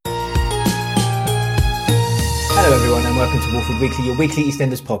Hello everyone and welcome to Wolford Weekly, your weekly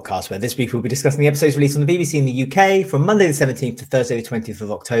EastEnders podcast, where this week we'll be discussing the episodes released on the BBC in the UK from Monday the 17th to Thursday the 20th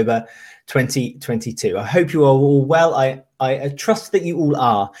of October 2022. I hope you are all well. I trust that you all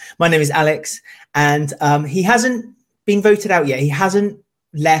are. My name is Alex and he hasn't been voted out yet. He hasn't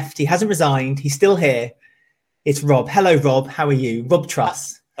left. He hasn't resigned. He's still here. It's Rob. Hello, Rob. How are you? Rob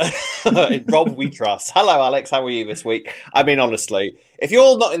Truss. Rob, we trust. Hello, Alex. How are you this week? I mean, honestly, if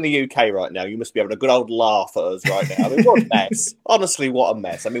you're not in the UK right now, you must be having a good old laugh at us right now. I mean, what a mess. Honestly, what a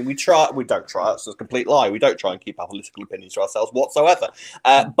mess. I mean, we don't try. It's a complete lie. We don't try and keep our political opinions to ourselves whatsoever.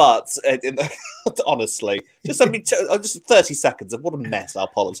 But honestly, just 30 seconds of what a mess our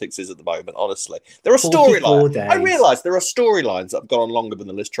politics is at the moment. Honestly, there are storylines. I realise there are storylines that have gone on longer than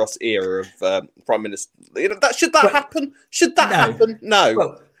the Liz Truss era of Prime Minister. Should that happen? Should that happen? No.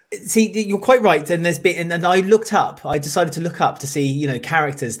 Well, see, you're quite right. And there's been, and I decided to look up to see,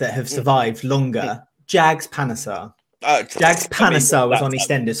 characters that have survived longer. Jags Panesar. Jags Panesar was on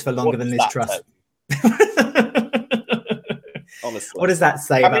EastEnders for longer than Liz Truss. Honestly, what does that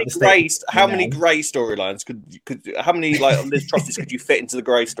say about the state? How many grey storylines how many Liz Trusses could you fit into the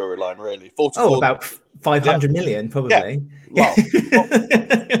grey storyline? Really, 44. About 500 million, probably. Yeah. Well,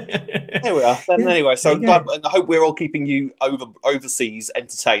 there we are. Then anyway, so I'm glad, and I hope we're all keeping you overseas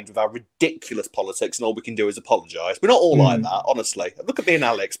entertained with our ridiculous politics, and all we can do is apologise. We're not all like that, honestly. Look at me and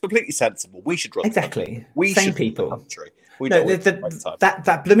Alex, completely sensible. We should run exactly. The country. We Same should people. Run the country.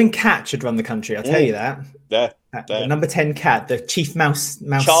 That blooming cat should run the country. I'll tell you that. Yeah. The number 10 cat, the chief mouse.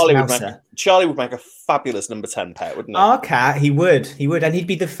 Charlie would make a fabulous number 10 pet, wouldn't he? Our cat, he would, and he'd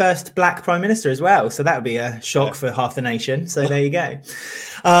be the first black prime minister as well. So that would be a shock for half the nation. So there you go.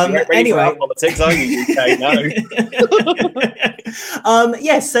 Anyway, politics, are you, UK? No.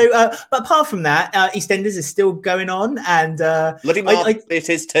 Yes. So, but apart from that, EastEnders is still going on, and it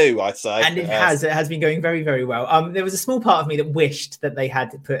is too. I say, and it has been going very, very well. There was a small part of me that wished that they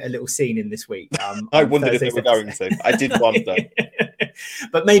had put a little scene in this week. I wondered if they were going to. I did wonder.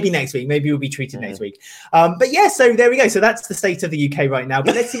 But maybe next week. Maybe we'll be treated next week. But yeah, so there we go. So that's the state of the UK right now.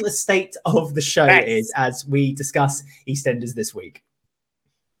 But let's see what the state of the show is as we discuss EastEnders this week.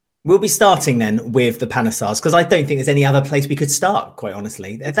 We'll be starting then with the Panesars, because I don't think there's any other place we could start, quite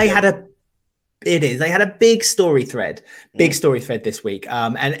honestly. They had a big story thread this week.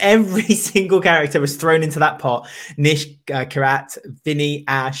 And every single character was thrown into that pot. Nish, Kirat, Vinny,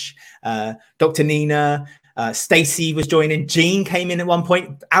 Ash, Dr. Nina, Stacey was joining. Jean came in at one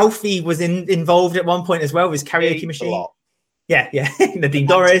point. Alfie was involved at one point as well with his karaoke machine. Yeah. Nadine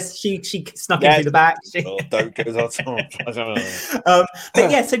Dorris, she snuck in through the back. Don't give us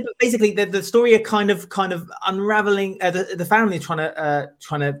but yeah, so basically the story are kind of unraveling. The family trying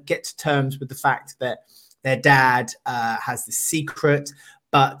to get to terms with the fact that their dad has this secret,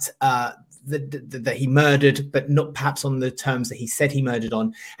 but that he murdered, but not perhaps on the terms that he said he murdered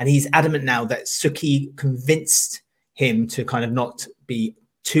on. And he's adamant now that Suki convinced him to kind of not be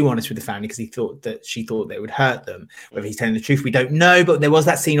too honest with the family because she thought that it would hurt them. Whether he's telling the truth, we don't know. But there was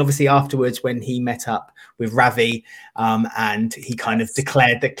that scene, obviously, afterwards when he met up with Ravi, and he kind of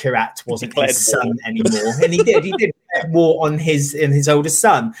declared that Kirat wasn't his son anymore, and he did war on his oldest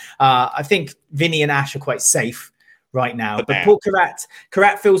son. I think Vinny and Ash are quite safe right now, but poor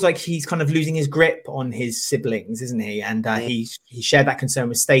Kirat feels like he's kind of losing his grip on his siblings, isn't he? And he shared that concern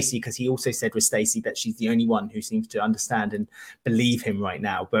with Stacey, because he also said with Stacey that she's the only one who seems to understand and believe him right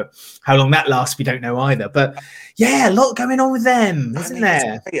now. But how long that lasts, we don't know either. But yeah, a lot going on with them, isn't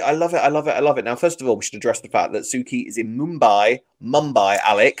there? I love it. Now, first of all, we should address the fact that Suki is in Mumbai,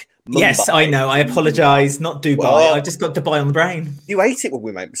 Alec. Mumbai. Yes, I know. I apologise. Not Dubai. Well, I've just got Dubai on the brain. You hate it when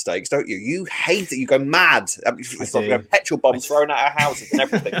we make mistakes, don't you? You hate it. You go mad. It's like petrol bombs thrown at our houses and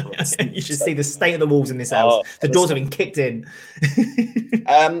everything. You should see the state of the walls in this house. The doors have been kicked in.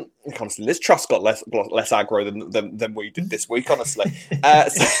 Honestly, Liz Truss got less aggro than we did this week, honestly. So,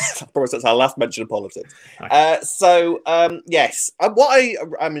 I promise that's our last mention of politics. Yes. What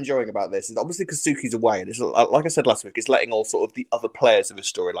I'm enjoying about this is obviously because Suki's away, and it's like I said last week, it's letting all sort of the other players of the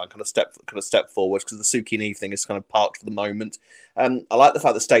storyline kind of step forward, because the Suki and Eve thing is kind of parked for the moment. I like the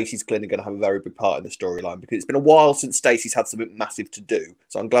fact that Stacey's clearly going to have a very big part in the storyline, because it's been a while since Stacey's had something massive to do.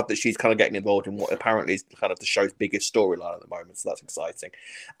 So I'm glad that she's kind of getting involved in what apparently is kind of the show's biggest storyline at the moment. So that's exciting.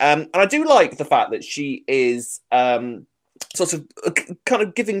 And I do like the fact that she is sort of kind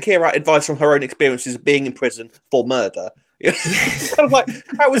of giving Kirat advice from her own experiences of being in prison for murder. Kind of like,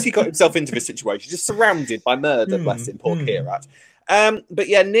 how has he got himself into this situation? Just surrounded by murder, bless him, poor Kirat. But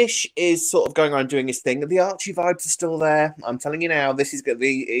yeah, Nish is sort of going around doing his thing. The Archie vibes are still there. I'm telling you now, this is going to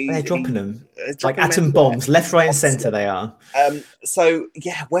be... They're dropping them. Like them atom bombs, left, right, and centre they are. So,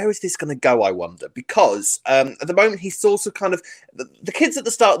 yeah, where is this going to go, I wonder? Because at the moment, he's sort of kind of... The kids at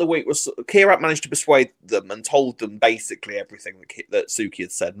the start of the week, Kirat managed to persuade them and told them basically everything that Suki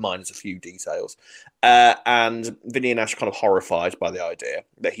had said, minus a few details. And Vinny and Ash are kind of horrified by the idea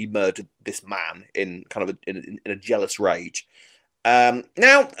that he murdered this man in kind of in a jealous rage. Now,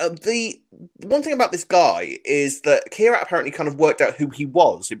 the one thing about this guy is that Kirat apparently kind of worked out who he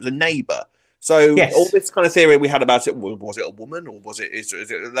was. It was a neighbour. So all this kind of theory we had about it, was it a woman or was it... Is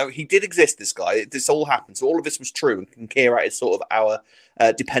it no, he did exist, this guy. This all happened. So all of this was true. And Kirat is sort of our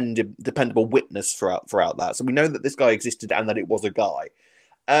dependable witness throughout that. So we know that this guy existed and that it was a guy.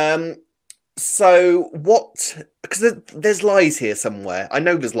 So what... Because there's lies here somewhere. I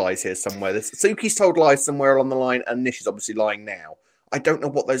know there's lies here somewhere. Suki's told lies somewhere along the line, and Nish is obviously lying now. I don't know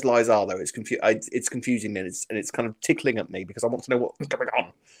what those lies are, though. It's confusing, and it's kind of tickling at me because I want to know what's going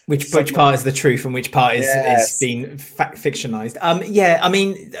on. Which part is the truth and which part is being fictionalized? Yeah, I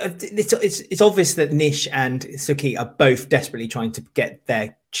mean, it's obvious that Nish and Suki are both desperately trying to get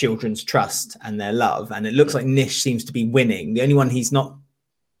their children's trust and their love, and it looks like Nish seems to be winning. The only one he's not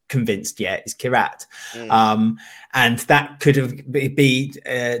convinced yet is Kirat, and that could be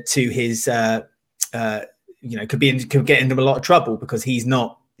to his could get into a lot of trouble because he's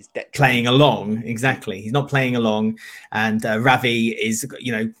not playing along. Exactly, he's not playing along, and Ravi is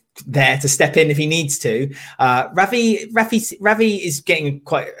there to step in if he needs to. Ravi is getting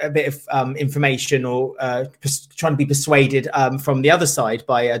quite a bit of information or trying to be persuaded from the other side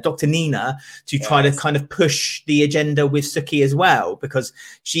by Dr. Nina to try to kind of push the agenda with Suki as well, because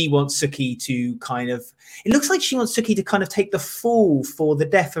she wants Suki to kind of... It looks like she wants Suki to kind of take the fall for the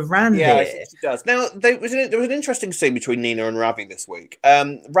death of Ranveer. Yeah, I think she does. Now, there was an interesting scene between Nina and Ravi this week.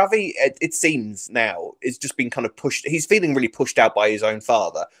 Ravi, it seems now, is just being kind of pushed. He's feeling really pushed out by his own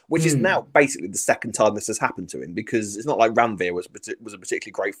father, which is now basically the second time this has happened to him, because it's not like Ranveer was a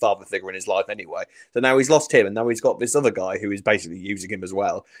particularly great father figure in his life anyway. So now he's lost him, and now he's got this other guy who is basically using him as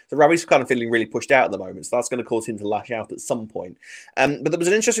well. So Ravi's kind of feeling really pushed out at the moment, so that's going to cause him to lash out at some point. But there was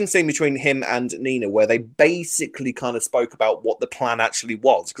an interesting scene between him and Nina where they basically kind of spoke about what the plan actually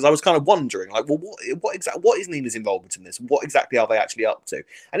was, because I was kind of wondering, like, well, what is Nina's involvement in this? What exactly are they actually up to?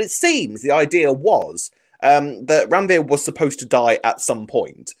 And it seems the idea was that Ranveer was supposed to die at some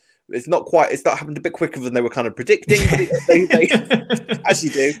point. It's not happened a bit quicker than they were kind of predicting. They as you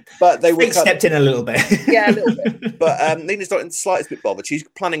do, but they were stepped in a little bit. Yeah, a little bit. But Nina's not in the slightest bit bothered. She's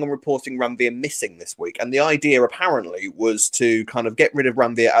planning on reporting Ranveer missing this week, and the idea apparently was to kind of get rid of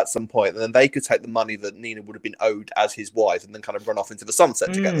Ranveer at some point, and then they could take the money that Nina would have been owed as his wife, and then kind of run off into the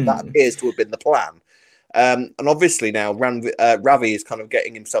sunset together. That appears to have been the plan. And obviously now Ravi is kind of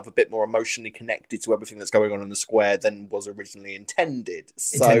getting himself a bit more emotionally connected to everything that's going on in the square than was originally intended.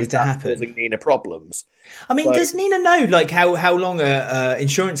 So that's causing Nina problems. I mean, does Nina know like how long a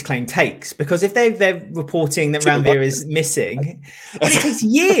insurance claim takes? Because if they're reporting that Ranveer is missing, it takes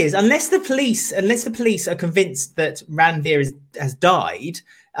years unless the police are convinced that Ranveer has died.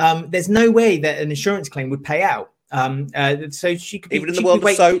 There's no way that an insurance claim would pay out. So she could even in the world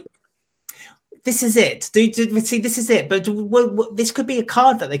of soap. This is it. See, this is it. But this could be a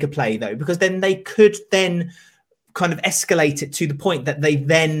card that they could play, though, because then they could then kind of escalate it to the point that they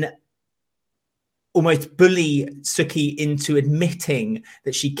then almost bully Suki into admitting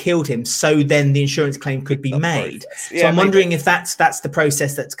that she killed him. So then the insurance claim could be made. Yeah, so I'm wondering if that's the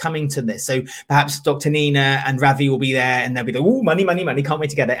process that's coming to this. So perhaps Dr. Nina and Ravi will be there and they'll be like, oh, money, can't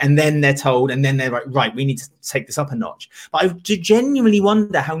wait to get it. And then they're told, and then they're like, right, we need to take this up a notch. But I genuinely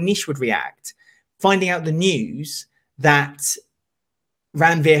wonder how Nish would react finding out the news that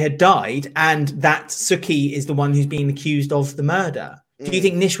Ranveer had died and that Suki is the one who's being accused of the murder. Do you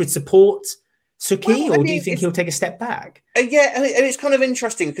think Nish would support Suki, or do you think he'll take a step back? Yeah, and it's kind of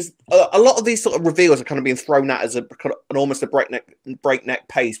interesting because a lot of these sort of reveals are kind of being thrown at as almost a breakneck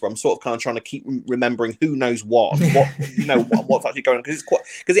pace, where I'm sort of kind of trying to keep remembering who knows what what's actually going on,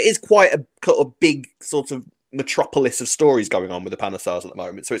 because it is quite a kind of big sort of metropolis of stories going on with the Panasars at the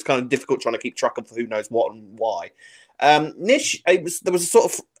moment, so it's kind of difficult trying to keep track of who knows what and why. Nish, there was a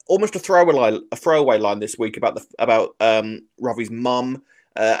sort of almost a throwaway line this week about Ravi's mum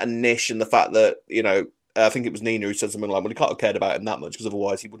and Nish, and the fact that I think it was Nina who said something like, "Well, he can't have cared about him that much because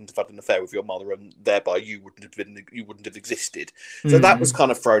otherwise he wouldn't have had an affair with your mother, and thereby you wouldn't have existed." So that was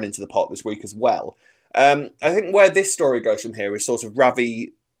kind of thrown into the pot this week as well. I think where this story goes from here is sort of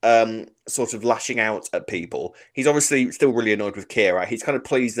Ravi sort of lashing out at people. He's obviously still really annoyed with Kirat. He's kind of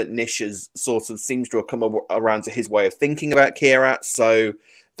pleased that Nish has sort of seems to have come around to his way of thinking about Kirat. So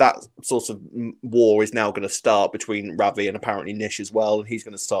that sort of war is now going to start between Ravi and apparently Nish as well, and he's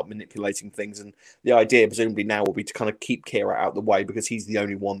going to start manipulating things. And the idea, presumably now, will be to kind of keep Kirat out of the way because he's the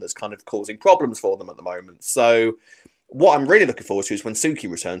only one that's kind of causing problems for them at the moment. So what I'm really looking forward to is when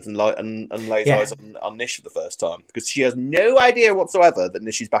Suki returns and lays eyes on Nish for the first time, because she has no idea whatsoever that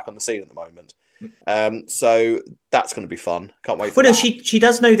Nish is back on the scene at the moment. So that's going to be fun. Can't wait. Well, no, she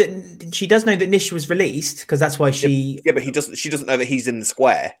does know that Nish was released, because that's why she. Yeah, but she doesn't know that he's in the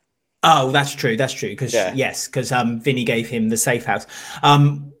square. Oh, that's true. Because because Vinny gave him the safe house.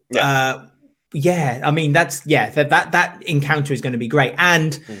 Yeah, I mean that encounter is going to be great.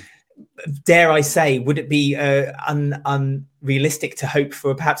 And dare I say, would it be unrealistic to hope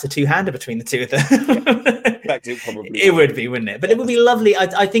for perhaps a two-hander between the two of them? It would be, wouldn't it? But it would be lovely.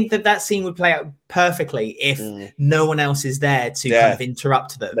 I think that scene would play out perfectly if no one else is there to kind of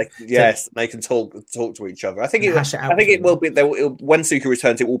interrupt them. They can talk to each other. I think it will be. When Suki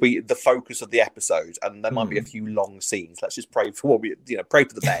returns, it will be the focus of the episode, and there might be a few long scenes. Let's just pray for pray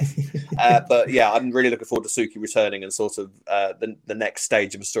for the best. But yeah, I'm really looking forward to Suki returning and sort of the next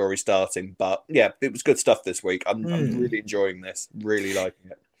stage of a story starting. But yeah, it was good stuff this week. I'm really enjoying this. Really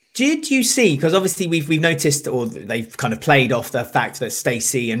liking it. Did you see, because obviously we've noticed, or they've kind of played off the fact that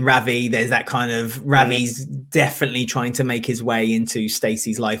Stacey and Ravi, there's that kind of, Ravi's definitely trying to make his way into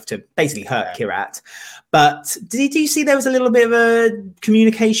Stacey's life to basically hurt Kirat. But did you see there was a little bit of a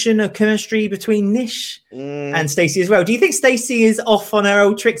communication, a chemistry between Nish and Stacey as well? Do you think Stacey is off on her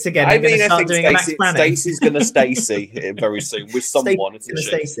old tricks again? I think Stacey's going to Stacey very soon with someone, isn't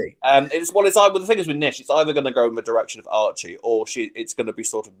she? The thing is with Nish, it's either going to go in the direction of Archie, or it's going to be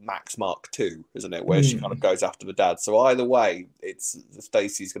sort of Max Mark II, isn't it? Where she kind of goes after the dad. So either way, it's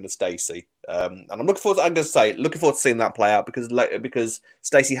Stacey's going to Stacey. And I'm looking forward to seeing that play out because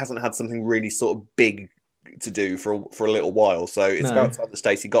Stacey hasn't had something really sort of big to do for a little while, so it's about time that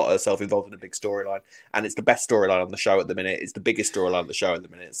Stacey got herself involved in a big storyline, and it's the best storyline on the show at the minute. It's the biggest storyline on the show at the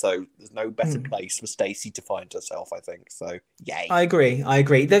minute, so there's no better place for Stacey to find herself, I think. So yay. I agree.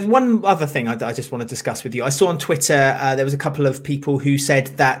 There's one other thing I just want to discuss with you. I saw on Twitter there was a couple of people who said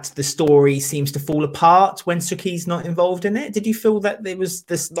that the story seems to fall apart when Suki's not involved in it. Did you feel that there was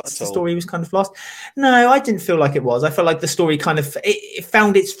the story was kind of lost? No, I didn't feel like it was. I felt like the story kind of it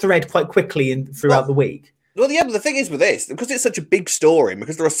found its thread quite quickly throughout the week. Well, yeah, but the thing is with this, because it's such a big story, and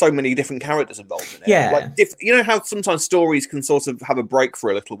because there are so many different characters involved in it. Yeah. You know how sometimes stories can sort of have a break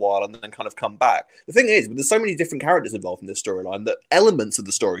for a little while and then kind of come back? The thing is, there's so many different characters involved in this storyline that elements of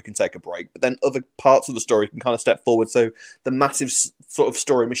the story can take a break, but then other parts of the story can kind of step forward. So the massive sort of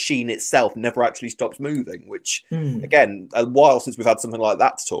story machine itself never actually stops moving, which, again, a while since we've had something like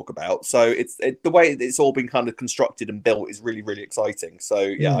that to talk about. So the way it's all been kind of constructed and built is really, really exciting. So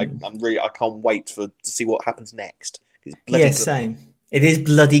yeah, I can't wait to see what happens next. Same. It is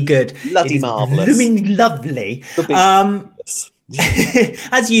bloody good. Bloody marvellous. Blooming lovely.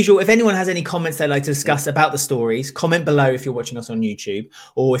 As usual, if anyone has any comments they'd like to discuss about the stories, comment below if you're watching us on YouTube,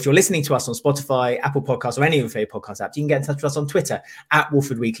 or if you're listening to us on Spotify, Apple Podcasts, or any of your favorite podcast apps, you can get in touch with us on Twitter at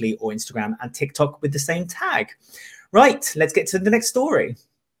Wolford Weekly, or Instagram and TikTok with the same tag. Right, let's get to the next story.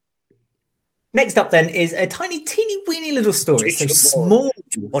 Next up, then, is a tiny, teeny, weeny little story. So smaller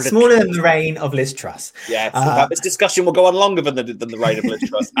than the reign of Liz Truss. Yeah, this discussion will go on longer than the reign of Liz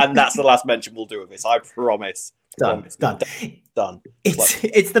Truss, and that's the last mention we'll do of this. I promise. Done.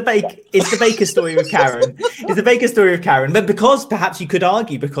 It's the Baker story with Karen. It's the Baker story of Karen, but because perhaps you could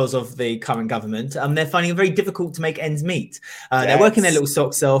argue because of the current government, they're finding it very difficult to make ends meet. They're working their little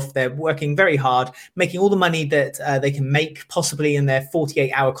socks off. They're working very hard, making all the money that they can make, possibly in their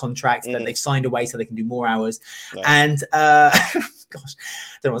 48-hour contract that they've signed away, so they can do more hours. Yeah. And gosh,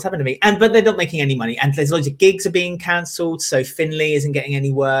 I don't know what's happened to me. But they're not making any money, and there's loads of gigs are being cancelled. So Finlay isn't getting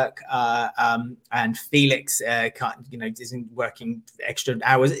any work, and Felix isn't working extra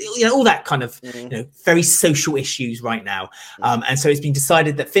hours. All that kind of very social issues right now. And so it's been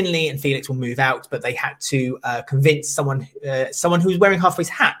decided that Finlay and Felix will move out, but they had to convince someone who's wearing Halfway's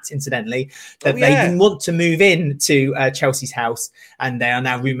hat, incidentally, that they didn't want to move in to Chelsea's house, and they are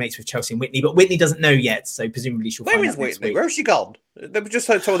now roommates with Chelsea and Whitney. But Whitney doesn't know yet, so presumably she'll find out next week. Where has she gone? They were just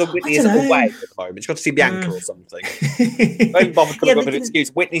told that Whitney is away at the moment. She's got to see Bianca or something. Don't bother coming up with an excuse.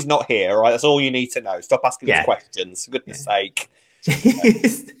 Whitney's not here, all right? That's all you need to know. Stop asking these questions, for goodness sake.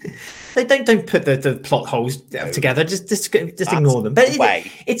 They don't put the plot holes together. Just ignore them. But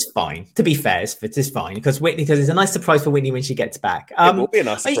it's fine. To be fair, it's fine because it's a nice surprise for Whitney when she gets back. It will be a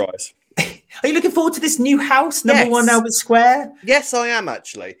nice surprise. Are you looking forward to this new house, number one Albert Square? Yes, I am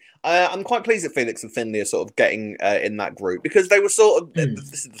actually. I'm quite pleased that Felix and Finley are sort of getting in that group because they were sort of.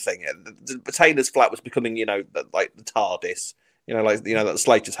 This is the thing. The Taylor's flat was becoming, like the TARDIS. That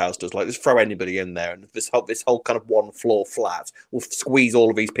Slater's house does. Like, just throw anybody in there, and this whole kind of one floor flat will squeeze all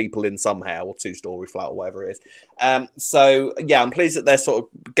of these people in somehow, or 2-story flat, or whatever it is. So yeah, I'm pleased that they're sort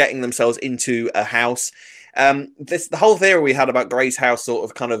of getting themselves into a house. The whole theory we had about Grace House sort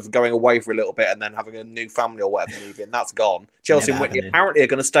of kind of going away for a little bit and then having a new family or whatever move in, that's gone. Chelsea and Whitney apparently are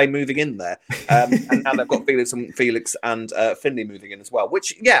going to stay moving in there, and now they've got Felix and Finley moving in as well.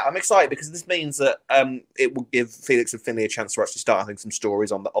 Which, yeah, I'm excited because this means that it will give Felix and Finley a chance to actually start having some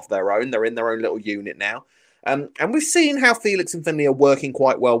stories of their own. They're in their own little unit now. And we've seen how Felix and Finley are working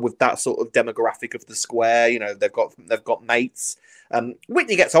quite well with that sort of demographic of the square. They've got mates.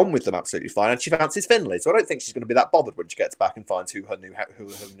 Whitney gets on with them absolutely fine, and she fancies Finley, so I don't think she's going to be that bothered when she gets back and finds who her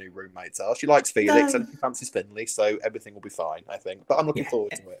new roommates are. She likes Felix and she fancies Finley, so everything will be fine, I think. But I'm looking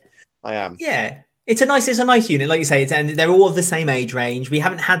forward to it. I am. Yeah. It's a nice unit, like you say, and they're all of the same age range. We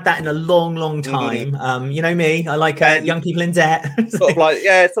haven't had that in a long time. You know me, I like young people in debt. Sort of like,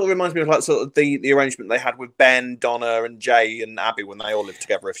 yeah, it sort of reminds me of like sort of the arrangement they had with Ben, Donna, and Jay and Abby when they all lived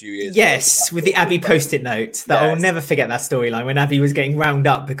together a few years ago. Yes, with the Abby post-it note. I'll never forget that storyline when Abby was getting wound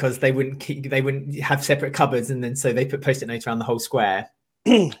up because they wouldn't have separate cupboards, and then so they put post-it notes around the whole square.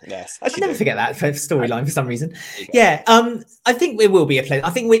 Yes, I never forget that storyline for some reason. Yeah, I think it will be a play.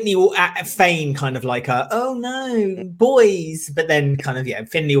 I think Whitney will feign kind of like oh no, boys, but then kind of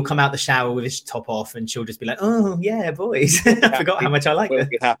Finley will come out the shower with his top off, and she'll just be like, oh yeah, boys. I forgot how much I like we'll this.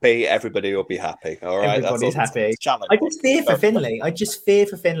 Be happy. Everybody will be happy. All right, everybody's happy. I just fear for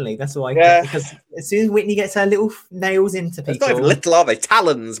Finley. That's all I get, because as soon as Whitney gets her little nails into people, it's not even little, are they?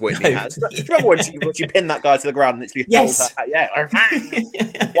 Talons Whitney has. Do you remember when she pinned that guy to the ground and literally held her? Yeah.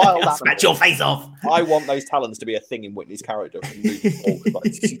 Wild scratch your face off. I want those talons to be a thing in Whitney's character.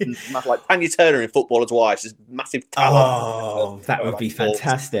 Like Tanya Turner in Footballer's Wives, just massive talons. Oh, that would be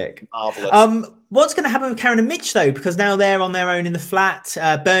fantastic. Marvelous. What's going to happen with Karen and Mitch, though? Because now they're on their own in the flat.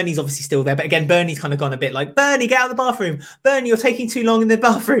 Bernie's obviously still there. But again, Bernie's kind of gone a bit like, Bernie, get out of the bathroom. Bernie, you're taking too long in the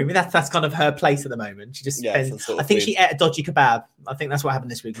bathroom. That's kind of her place at the moment. She just spends, I think she ate a dodgy kebab. I think that's what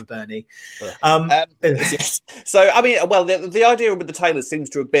happened this week with Bernie. Yes. So, I mean, well, the idea with the Taylors seems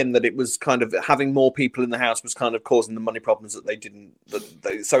to have been that it was kind of having more people in the house was kind of causing the money problems that they didn't.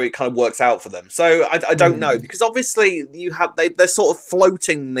 So it kind of works out for them. So I don't know, because obviously they're sort of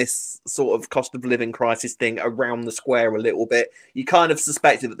floating this sort of cost of living crisis thing around the square a little bit. You kind of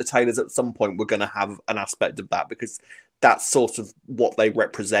suspected that the Taylors at some point were going to have an aspect of that, because that's sort of what they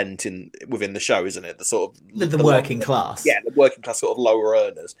represent within the show, isn't it? The sort of the working class. Yeah, the working class sort of lower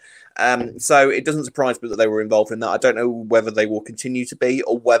earners. So it doesn't surprise me that they were involved in that. I don't know whether they will continue to be,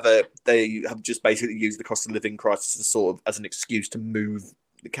 or whether they have just basically used the cost of living crisis as an excuse to move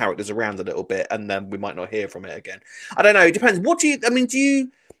the characters around a little bit, and then we might not hear from it again. I don't know. It depends. Do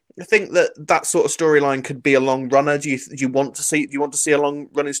you think that sort of storyline could be a long runner? Do you want to see a long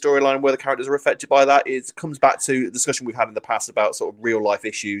running storyline where the characters are affected by that? It comes back to a discussion we've had in the past about sort of real life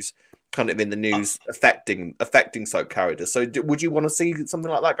issues kind of in the news affecting soap characters. So would you want to see something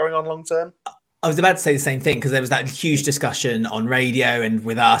like that going on long term? I was about to say the same thing, because there was that huge discussion on radio and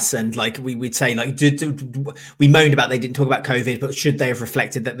with us, and like we'd say, like, we moaned about they didn't talk about COVID, but should they have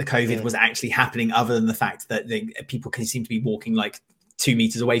reflected that the COVID was actually happening, other than the fact that people can seem to be walking like 2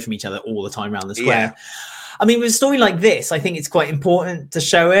 meters away from each other all the time around the square. I mean, with a story like this, I think it's quite important to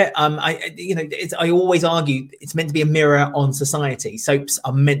show it. I always argue it's meant to be a mirror on society. Soaps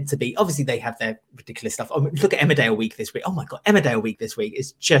are meant to be, obviously they have their ridiculous stuff. Look at Emmerdale Week this week. Oh my God, Emmerdale Week this week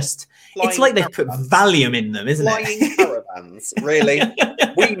is just, it's like they've put Valium in them, isn't it? Flying caravans, really?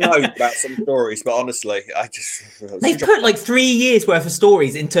 We know about some stories, but honestly, they've put like 3 years worth of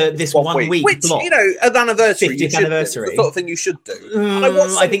stories into this 1 week which, block. An anniversary. 50th anniversary. The sort of thing you should do.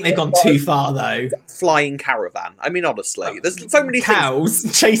 I think they've gone too far, though. Flying caravan. I mean, honestly, there's so many cows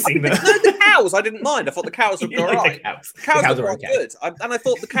chasing them. No, the cows. I didn't mind. I thought the cows were all right. The cows were okay. Good. And I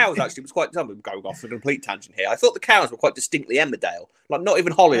thought the cows actually was quite. I'm going off a complete tangent here. I thought the cows were quite distinctly Emmerdale. Like, not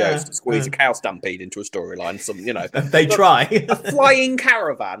even Hollyoaks to squeeze a cow stampede into a storyline. They try. A flying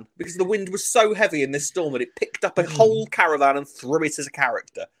caravan, because the wind was so heavy in this storm that it picked up a whole caravan and threw it as a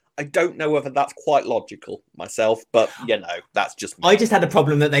character. I don't know whether that's quite logical myself, but that's just me. I just had a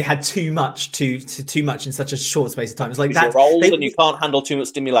problem that they had too much in such a short space of time. It's like that. You're old and you can't handle too much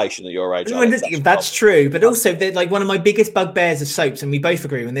stimulation at your age. That's true, but also like one of my biggest bugbears of soaps, and we both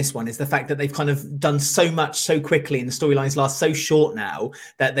agree on this one, is the fact that they've kind of done so much so quickly, and the storylines last so short now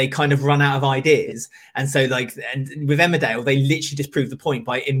that they kind of run out of ideas. And so, like, and with Emmerdale, they literally just proved the point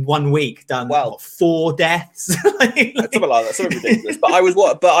by in 1 week done 4 deaths. Something like that, something ridiculous. But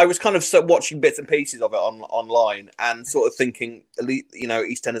I was kind of watching bits and pieces of it online and sort of thinking,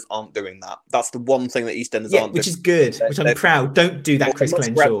 EastEnders aren't doing that. That's the one thing that EastEnders aren't doing. Which is good, which I'm proud. Don't do that, Chris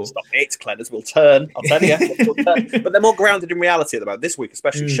Glenshaw. Stop it, Glenners will turn. I'll tell you. But they're more grounded in reality at the moment. This week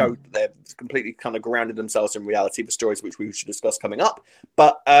especially showed that they're completely kind of grounded themselves in reality for stories which we should discuss coming up.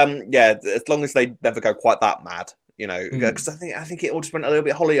 But as long as they never go quite that mad, because I think it all just went a little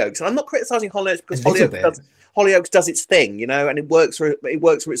bit Hollyoaks. And I'm not criticising Hollyoaks because Hollyoaks does its thing, and it works for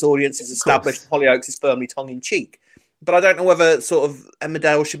its audience. It's established. Hollyoaks is firmly tongue in cheek, but I don't know whether sort of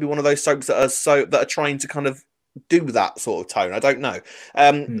Emmerdale should be one of those soaps that are trying to kind of do that sort of tone. I don't know.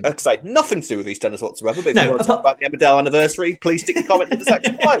 Like I say, nothing to do with EastEnders whatsoever. But if you want to talk about the Emmerdale anniversary, please stick a comment in the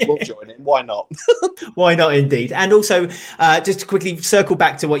section below. We'll join in. Why not? Why not, indeed. And also, just to quickly circle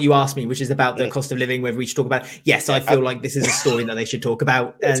back to what you asked me, which is about the cost of living, whether we should talk about it. Yes, I feel like this is a story that they should talk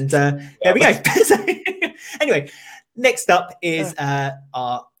about. And there we go. Anyway, next up is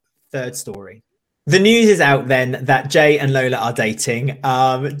our third story. The news is out then that Jay and Lola are dating.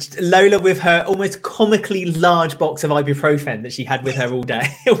 Lola with her almost comically large box of ibuprofen that she had with her all day,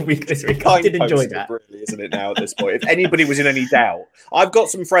 all week this week. I did enjoy that. Really, isn't it now at this point? If anybody was in any doubt, I've got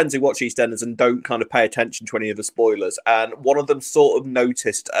some friends who watch EastEnders and don't kind of pay attention to any of the spoilers. And one of them sort of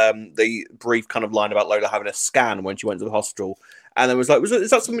noticed the brief kind of line about Lola having a scan when she went to the hospital. And then was like, is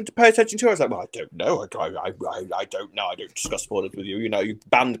that something to pay attention to? I was like, well, I don't know. I don't know. I don't discuss spoilers with you. You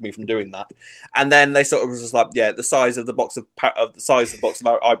banned me from doing that. And then they sort of was just like, the size of the box of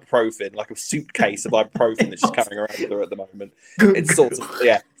ibuprofen, like a suitcase of ibuprofen that she's carrying around with her at the moment. It's sort of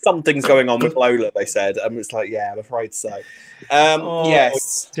something's going on with Lola. They said, and it's like, I'm afraid so.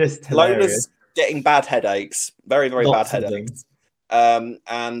 Yes, just hilarious. Lola's getting bad headaches, very very bad headaches. And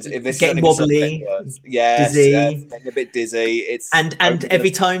if this getting wobbly, dizzy, getting a bit dizzy. It's and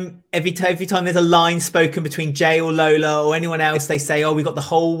every time there's a line spoken between Jay or Lola or anyone else, they say, "Oh, we got the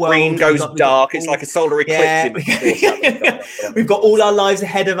whole world." Green goes dark. It's like a solar eclipse. We've got all our lives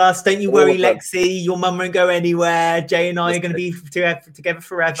ahead of us. Don't you worry, Lexi. Your mum won't go anywhere. Jay and I are going to be together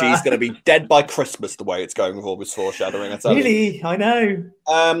forever. She's going to be dead by Christmas. The way it's going with all this foreshadowing. Really, I know.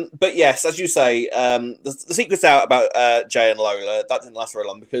 But yes, as you say, the secret's out about Jay and Lola. That didn't last very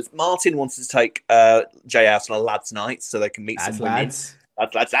long because Martin wanted to take Jay out on a lads' night so they can meet some women.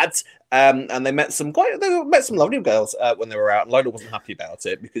 Lads. And they met some lovely girls when they were out. And Lola wasn't happy about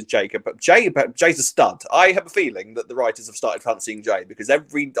it because Jay's a stud. I have a feeling that the writers have started fancying Jay because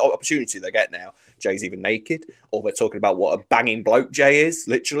every opportunity they get now, Jay's even naked, or they're talking about what a banging bloke Jay is.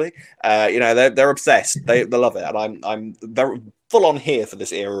 Literally, they're obsessed. They love it, and I'm very full on here for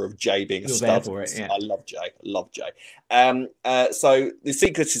this era of Jay being a stud. I love Jay. So the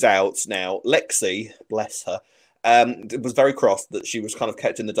secret is out now. Lexi, bless her, was very cross that she was kind of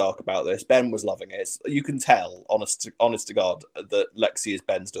kept in the dark about this. Ben was loving it. You can tell, honest to God, that Lexi is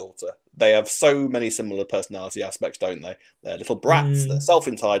Ben's daughter. They have so many similar personality aspects, don't they? They're little brats, they're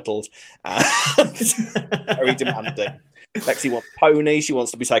self-entitled, and very demanding. Lexi wants a pony. She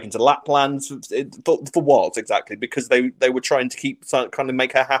wants to be taken to Lapland for what exactly? Because they were trying to kind of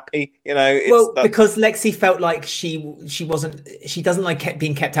make her happy, because Lexi felt like she doesn't like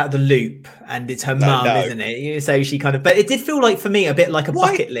being kept out of the loop, and it's her mum, isn't it? So she kind of, but it did feel like for me a bit like a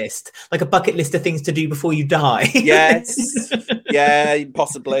bucket list, of things to do before you die. Yes, yeah,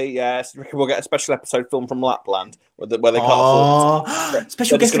 possibly. Yes, we'll get a special episode film from Lapland where they can't afford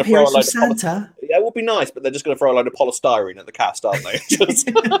special guest appearance from Santa. Yeah, it would be nice, but they're just going to throw a load of polystyrene at the cast, aren't they?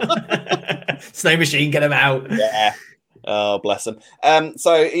 Snow machine, get them out. Yeah. Oh, bless them.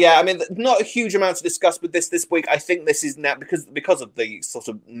 Not a huge amount to discuss with this week. I think this is now because of the sort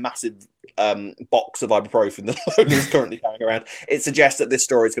of massive box of ibuprofen that Lola is currently carrying around. It suggests that this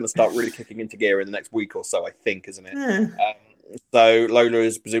story is going to start really kicking into gear in the next week or so, I think, isn't it? Yeah. So Lola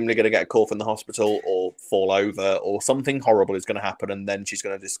is presumably going to get a call from the hospital or fall over or something horrible is going to happen, and then she's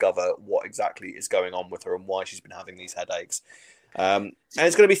going to discover what exactly is going on with her and why she's been having these headaches. And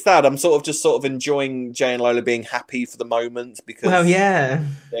it's going to be sad. I'm sort of enjoying Jay and Lola being happy for the moment because that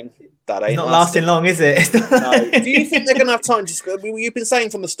ain't not lasting long, is it? No. Do you think they're going to have time to? You've been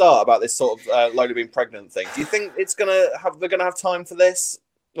saying from the start about this sort of Lola being pregnant thing. Do you think they're going to have time for this,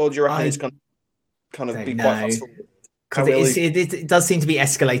 or do you reckon it's going to kind of be quite fast forward? Because it does seem to be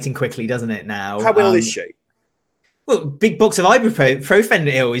escalating quickly, doesn't it? Now, how ill is she? Well, big box of ibuprofen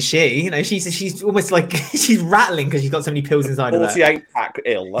ill is she? You know, she's almost like she's rattling because she's got so many pills inside of her. 48 pack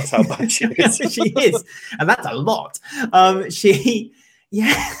ill. That's how bad she is. She is, and that's a lot.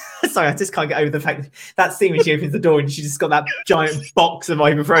 Yeah. Sorry, I just can't get over the fact that scene when she opens the door and she just got that giant box of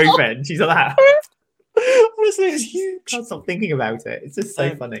ibuprofen. She's like that. Honestly, it's huge. Can't stop thinking about it. It's just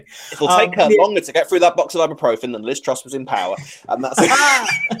so funny. It'll take her longer to get through that box of ibuprofen than Liz Truss was in power, and that's.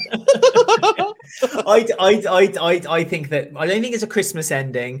 I think that I don't think it's a Christmas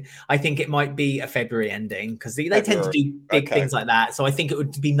ending. I think it might be a February ending because they tend to do big things like that. So I think it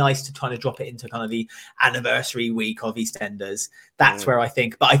would be nice to try to drop it into kind of the anniversary week of EastEnders. That's where I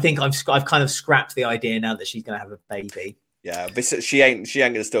think. But I think I've kind of scrapped the idea now that she's going to have a baby. Yeah, she ain't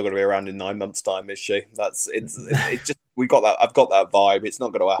still going to be around in 9 months' time, is she? It's just we got that. I've got that vibe. It's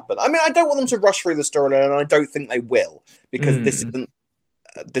not going to happen. I mean, I don't want them to rush through the storyline, and I don't think they will because this isn't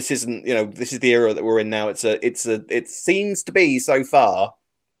this is the era that we're in now. It seems to be so far,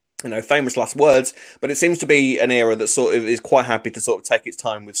 famous last words, but it seems to be an era that sort of is quite happy to sort of take its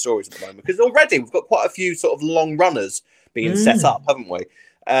time with stories at the moment because already we've got quite a few sort of long runners being set up, haven't we?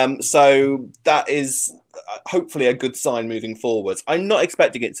 So that is hopefully a good sign moving forwards. I'm not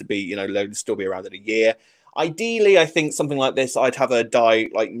expecting it to be, still be around in a year. Ideally, I think something like this, I'd have her die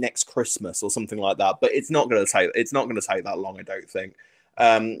like next Christmas or something like that. But it's not going to take that long, I don't think.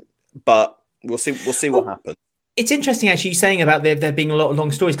 But we'll see what happens. It's interesting actually saying about there being a lot of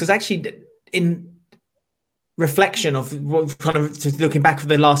long stories because actually in reflection of what kind of looking back for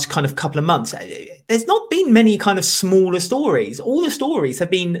the last kind of couple of months, there's not been many kind of smaller stories. All the stories have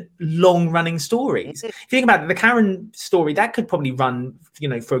been long running stories. If you think about it, the Karen story, that could probably run,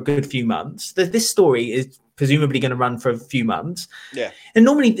 for a good few months. This story is presumably going to run for a few months. Yeah. And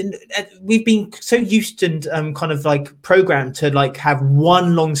normally we've been so used and kind of like programmed to like have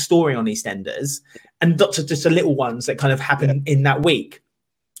one long story on EastEnders and lots of just the little ones that kind of happen in that week.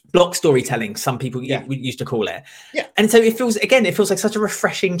 Block storytelling, some people used to call it. Yeah. And so it feels like such a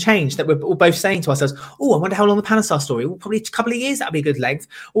refreshing change that we're all both saying to ourselves, oh, I wonder how long the Panesar story, probably a couple of years, that'll be a good length.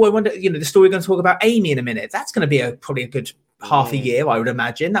 Oh, I wonder, the story we're going to talk about Amy in a minute, that's going to be probably a good half a year, I would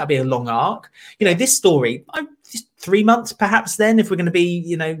imagine. That'll be a long arc. This story, 3 months perhaps then, if we're going to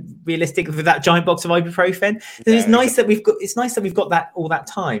be, realistic with that giant box of ibuprofen. Then it's nice that we've got that all that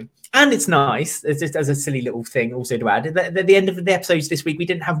time. And it's nice, it's just as a silly little thing also to add, that at the end of the episodes this week, we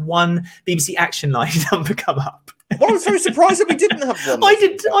didn't have one BBC Action Line number come up. Well, I was very surprised that we didn't have one.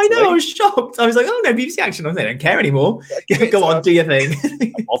 I know, I was shocked. I was like, oh no, BBC Action Line, they don't care anymore. Go on, do your thing.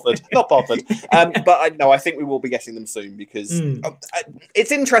 Not bothered. But I think we will be getting them soon because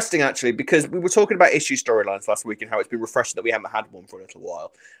it's interesting actually, because we were talking about issue storylines last week and how it's been refreshing that we haven't had one for a little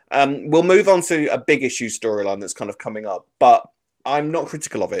while. We'll move on to a big issue storyline that's kind of coming up, but I'm not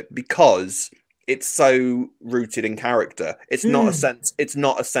critical of it because it's so rooted in character. It's not a sense. It's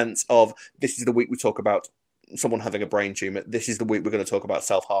not a sense of this is the week we talk about someone having a brain tumor. This is the week we're going to talk about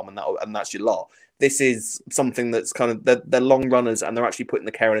self-harm, and that's your lot. This is something that's kind of they're long runners, and they're actually putting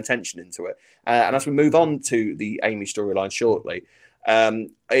the care and attention into it. And as we move on to the Amy storyline shortly,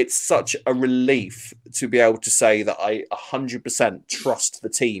 it's such a relief to be able to say that I 100% trust the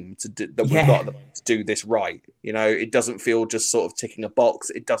team that we've got at the moment to do this right. It doesn't feel just sort of ticking a box.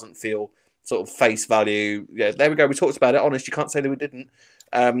 It doesn't feel sort of face value. Yeah, there we go. We talked about it. Honest, you can't say that we didn't.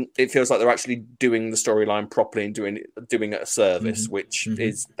 It feels like they're actually doing the storyline properly and doing it a service, which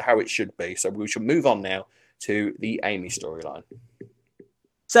is how it should be. So we should move on now to the Amy storyline.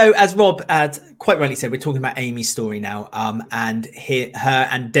 So as Rob had quite rightly said, we're talking about Amy's story now, and her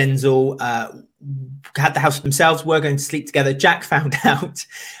and Denzel had the house themselves, were going to sleep together. Jack found out,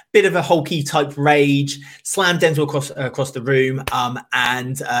 bit of a hulky type rage, slammed Denzel across the room,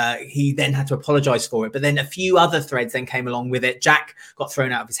 and he then had to apologize for it. But then a few other threads then came along with it. Jack got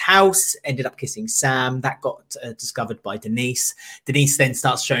thrown out of his house, ended up kissing Sam. That got discovered by Denise. Denise then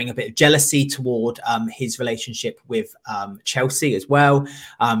starts showing a bit of jealousy toward his relationship with Chelsea as well,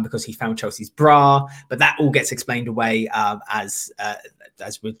 because he found Chelsea's bra. But that all gets explained away as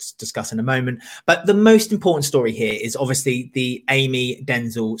we'll discuss in a moment. But the most important story here is obviously the Amy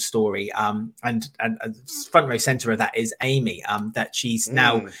Denzel story, and front row center of that is Amy, that she's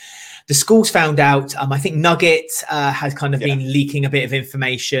now, the school's found out. I think Nugget has kind of been leaking a bit of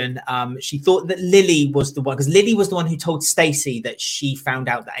information. She thought that Lily was the one, because Lily was the one who told Stacey that she found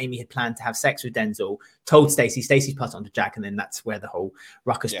out that Amy had planned to have sex with Denzel, told Stacey passed it on to Jack, and then that's where the whole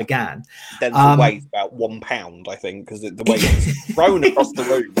ruckus began. Denzel weighs about £1, I think, because the way it's thrown across the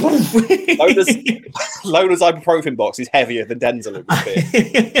room. Lona's ibuprofen box is heavier than Denzel.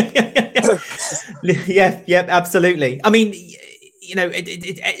 Yeah, absolutely. I mean, you know,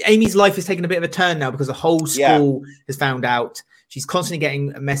 Amy's life has taken a bit of a turn now because the whole school has found out. She's constantly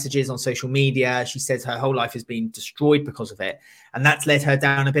getting messages on social media. She says her whole life has been destroyed because of it. And that's led her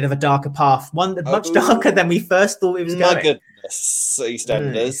down a bit of a darker path, one that's much darker than we first thought it was going. My goodness,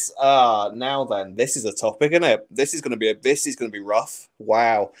 EastEnders. Now then, this is a topic, isn't it? This is going to be rough.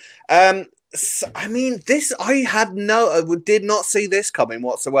 Wow. So, I mean, I did not see this coming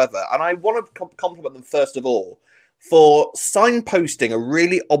whatsoever. And I want to compliment them first of all for signposting a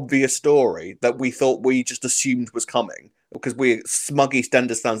really obvious story that we thought we just assumed was coming, because we're smug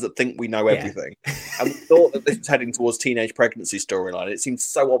EastEnders fans that think we know everything. And we thought that this was heading towards teenage pregnancy storyline. It seemed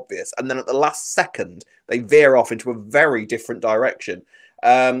so obvious. And then at the last second, they veer off into a very different direction.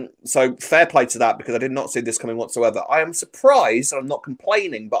 So fair play to that, because I did not see this coming whatsoever. I am surprised, and I'm not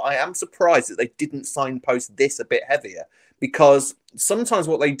complaining, but I am surprised that they didn't signpost this a bit heavier, because sometimes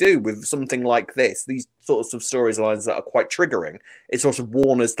what they do with something like this, these sorts of storylines that are quite triggering, is sort of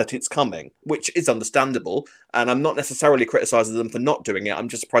warn us that it's coming, which is understandable. And I'm not necessarily criticizing them for not doing it. I'm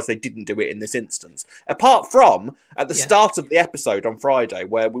just surprised they didn't do it in this instance. Apart from at the start of the episode on Friday,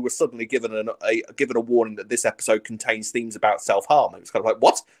 where we were suddenly given a warning that this episode contains themes about self-harm. It was kind of like,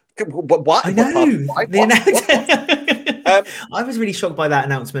 what? What? I know. I was really shocked by that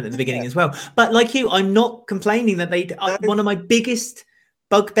announcement at the beginning as well. But like you, I'm not complaining that one of my biggest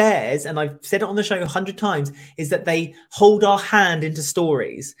bugbears, and I've said it on the show 100 times, is that they hold our hand into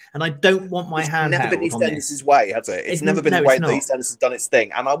stories, and I don't want my hand held. It's never been EastEnders' way, has it? It's never been the way that EastEnders has done its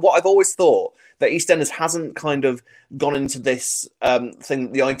thing. And what I've always thought, that EastEnders hasn't kind of gone into this thing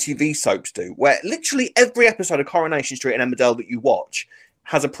that the ITV soaps do, where literally every episode of Coronation Street and Emmerdale that you watch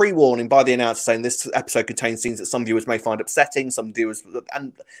has a pre-warning by the announcer saying this episode contains scenes that some viewers may find upsetting,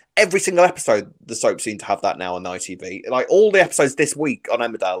 and every single episode the soap seem to have that now on ITV. Like all the episodes this week on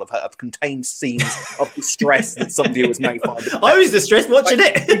Emmerdale have contained scenes of distress that some viewers may find upsetting. I was distressed watching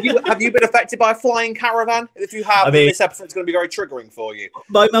it. Have you been affected by a flying caravan? If you have, then this episode's going to be very triggering for you.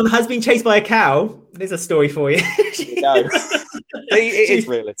 My mum has been chased by a cow. There's a story for you. It is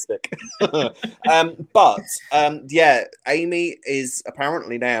realistic. Amy is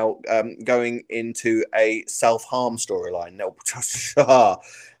apparently now going into a self-harm storyline.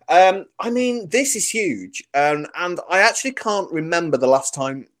 I mean, this is huge. And I actually can't remember the last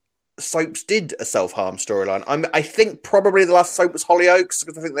time soaps did a self-harm storyline. I think probably the last soap was Hollyoaks,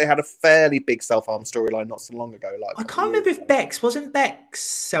 because I think they had a fairly big self-harm storyline not so long ago. I can't remember if wasn't Bex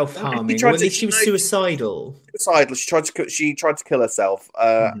self-harming, or at least she was suicidal. She tried to kill herself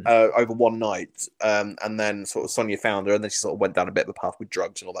over one night, and then sort of Sonia found her, and then she sort of went down a bit of a path with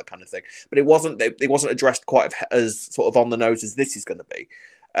drugs and all that kind of thing. But it wasn't addressed quite as sort of on the nose as this is going to be.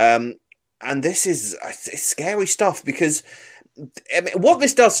 And this is it's scary stuff, because I mean, what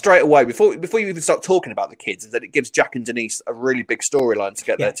this does straight away, before you even start talking about the kids, is that it gives Jack and Denise a really big storyline to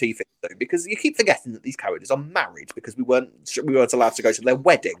get their teeth into, because you keep forgetting that these characters are married, because we weren't allowed to go to their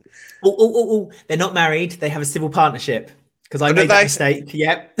wedding. They're not married. They have a civil partnership. Because I made that mistake.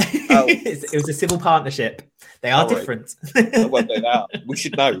 Yep. It was a civil partnership. They are different. Well, they are. We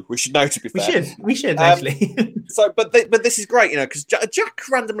should know. To be fair, we should actually. But this is great, because Jack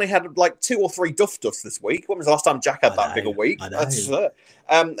randomly had like 2 or 3 duffs this week. When was the last time Jack had that big a week? That's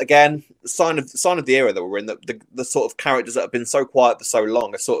again, sign of the era that we're in. The sort of characters that have been so quiet for so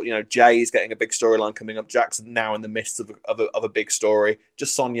long. Jay is getting a big storyline coming up. Jack's now in the midst of a big story.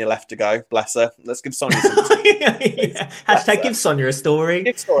 Just Sonia left to go. Bless her. Let's give Sonia some. Hashtag give Sonia a story.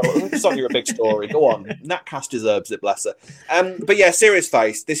 Give Sonia a big story. Go on. Natcast deserves it. Bless her. But yeah, serious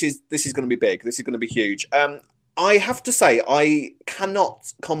face. This is going to be big. This is going to be huge. I have to say, I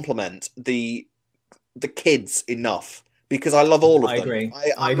cannot compliment the kids enough, because I love all of them. I agree.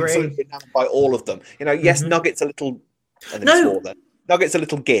 Absolutely enamored by all of them. Yes, Nugget's a little. Nugget's a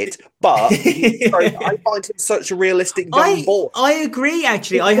little git, but I find him such a realistic young boy. I agree.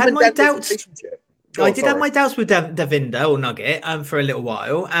 Actually, I had my doubts. I did have my doubts with Davinder or Nugget for a little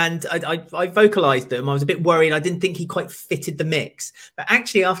while, and I vocalised them. I was a bit worried. I didn't think he quite fitted the mix. But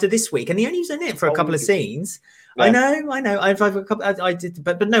actually, after this week, and he only was in it for a couple of scenes. Yeah. I know. I did,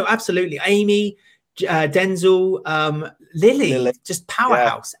 but no, absolutely. Amy, Denzel, Lily, just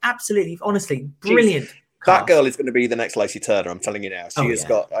powerhouse. Yeah. Absolutely, honestly, brilliant. That girl is going to be the next Lacey Turner. I'm telling you now. She has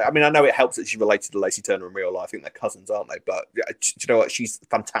got. I mean, I know it helps that she's related to Lacey Turner in real life. I think they're cousins, aren't they? But do you know what? She's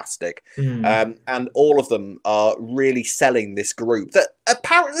fantastic. And all of them are really selling this group that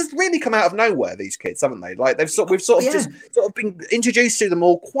apparently has really come out of nowhere. These kids, haven't they? Like we've sort of been introduced to them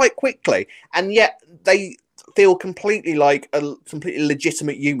all quite quickly, and yet they feel completely like a completely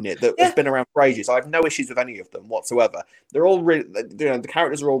legitimate unit that has been around for ages. I have no issues with any of them whatsoever. They're all really, the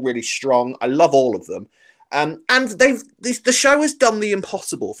characters are all really strong. I love all of them. And the show has done the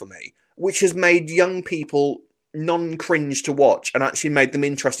impossible for me, which has made young people non-cringe to watch and actually made them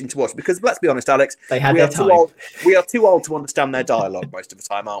interesting to watch. Because let's be honest, Alex, they had their time. We are too old to understand their dialogue most of the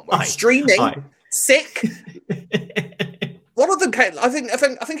time, aren't we? Streaming, sick. One of them came. I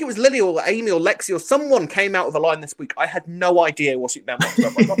think it was Lily or Amy or Lexi or someone came out with a line this week. I had no idea what it meant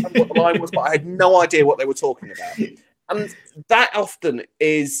whatsoever. I don't know what the line was, but I had no idea what they were talking about. And that often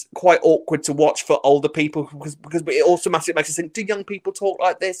is quite awkward to watch for older people because it automatically makes us think: do young people talk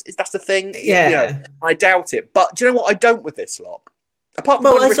like this? Is that the thing? Yeah, I doubt it. But do you know what? I don't with this lot. Apart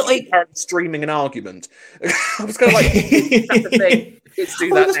from parents streaming an argument, I was kind of like, "That's the thing. Kids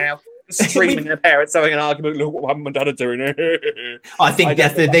do that now." Streaming their parents having an argument. Look what mum and dad are doing. I think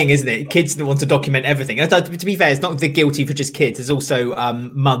that's the thing, isn't it? Kids want to document everything. To be fair, it's not the guilty for just kids. There's also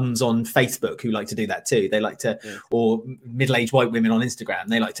mums on Facebook who like to do that too. They like to, or middle-aged white women on Instagram.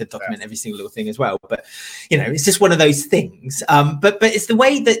 They like to document every single little thing as well. But it's just one of those things. But it's the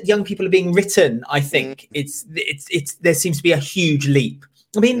way that young people are being written. I think it's there seems to be a huge leap.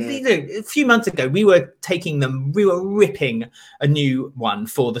 I mean, a few months ago, we were ripping a new one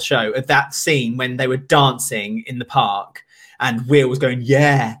for the show at that scene when they were dancing in the park and Will was going,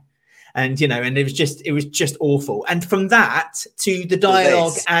 yeah. And, and it was just awful. And from that to the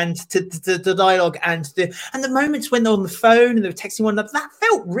dialogue and to the dialogue and the moments when they're on the phone and they were texting one another, that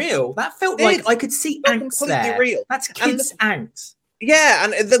felt real. That felt like I could see angst there. Real. That's kids' angst. Yeah,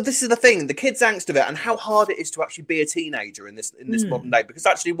 and this is the thing, the kids' angst of it, and how hard it is to actually be a teenager in this modern day. Because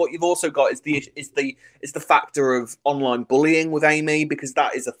actually, what you've also got is the factor of online bullying with Amy, because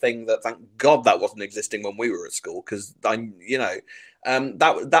that is a thing that, thank God, that wasn't existing when we were at school. Because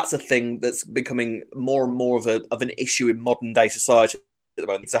that's a thing that's becoming more and more of an issue in modern day society at the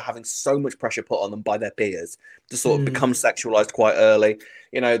moment. So having so much pressure put on them by their peers to sort of become sexualized quite early.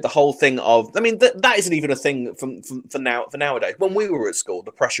 The whole thing of, I mean, that isn't even a thing for nowadays. When we were at school,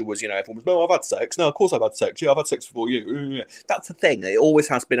 the pressure was, everyone was, no, I've had sex. No, of course I've had sex. Yeah, I've had sex before you. That's a thing. It always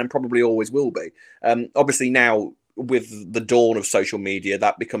has been and probably always will be. Obviously now, with the dawn of social media,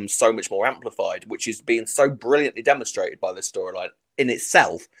 that becomes so much more amplified, which is being so brilliantly demonstrated by this storyline in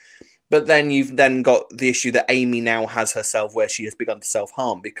itself. But then you've then got the issue that Amy now has herself where she has begun to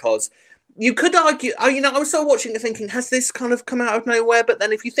self-harm, because you could argue, I was still watching it thinking, has this kind of come out of nowhere? But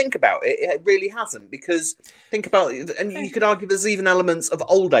then if you think about it, it really hasn't, because think about it, and you could argue there's even elements of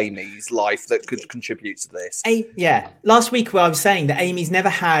old Amy's life that could contribute to this. Last week where I was saying that Amy's never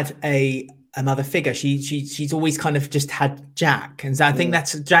had a mother figure. She's always kind of just had Jack. And so I think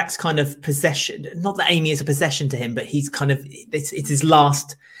that's Jack's kind of possession. Not that Amy is a possession to him, but he's kind of, it's his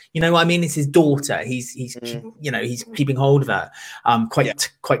last... You know what I mean? It's his daughter. He's keeping hold of her,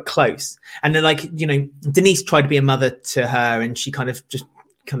 quite close. And then, Denise tried to be a mother to her, and she kind of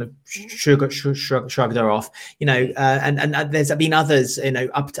shrugged her off. And there's been others,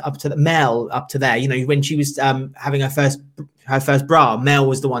 up to Mel, up to there. When she was having her first bra, Mel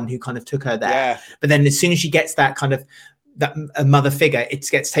was the one who kind of took her there. Yeah. But then as soon as she gets that kind of a mother figure, it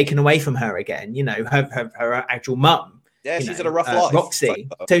gets taken away from her again. Her actual mum. Yeah, she's had a rough life. Roxy.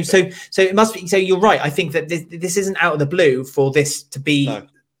 So it must be. So you're right. I think that this isn't out of the blue for this to be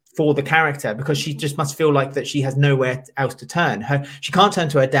for the character, because she just must feel like that she has nowhere else to turn. She can't turn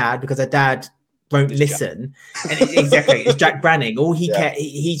to her dad because her dad won't listen. And exactly, it's Jack Branning. All he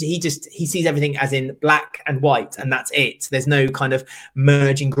he sees everything as in black and white, and that's it. There's no kind of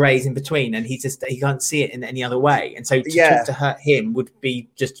merging greys in between, and he can't see it in any other way. And so to talk to him would be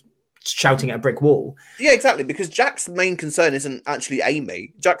just shouting at a brick wall. Yeah, exactly, because Jack's main concern isn't actually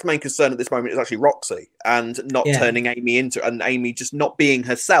Amy. Jack's main concern at this moment is actually Roxy, and not turning Amy into, and Amy just not being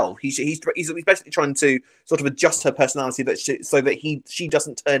herself. He's basically trying to sort of adjust her personality so that she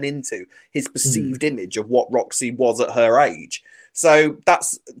doesn't turn into his perceived image of what Roxy was at her age. So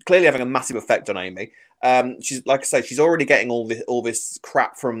that's clearly having a massive effect on Amy. She's, like I say, she's already getting all this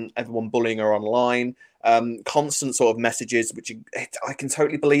crap from everyone bullying her online. Constant sort of messages, which I can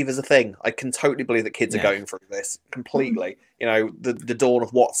totally believe is a thing. I can totally believe that kids are going through this completely. The dawn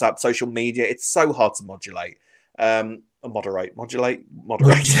of WhatsApp, social media, it's so hard to modulate. Moderate.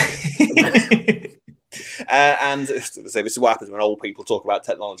 And so this is what happens when old people talk about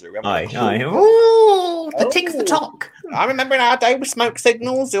technology. The tick the talk. I remember in our day with smoke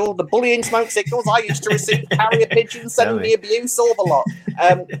signals, or the bullying smoke signals. I used to receive carrier pigeons sending me abuse all the lot.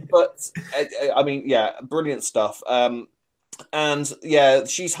 But I mean, brilliant stuff. And yeah,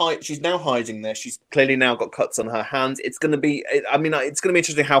 she's now hiding this. She's clearly now got cuts on her hands. It's going to be, I mean, it's going to be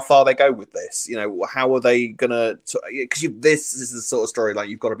interesting how far they go with this. You know, how are they going to? Because this is the sort of storyline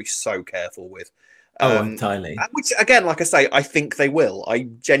you've got to be so careful with. Entirely. Which again, like I say, I think they will. I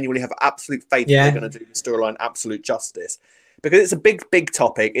genuinely have absolute faith that they're going to do the storyline absolute justice. Because it's a big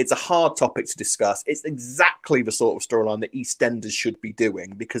topic. It's a hard topic to discuss. It's exactly the sort of storyline that EastEnders should be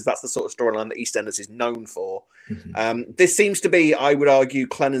doing, because that's the sort of storyline that EastEnders is known for. Mm-hmm. This seems to be, I would argue,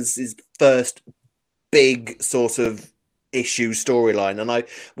 Clennan's first big sort of issue storyline. And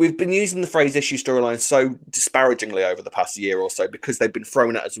we've been using the phrase issue storyline so disparagingly over the past year or so because they've been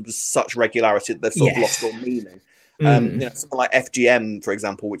thrown at us with such regularity that they've sort of lost all meaning. You know, something like FGM, for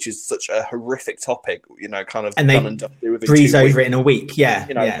example, which is such a horrific topic, you know, kind of and they breeze over it in a week.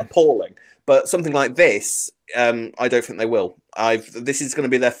 Appalling. But something like this, I don't think they will. This is going to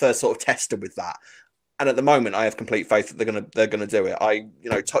be their first sort of tester with that. And at the moment, I have complete faith that they're gonna do it.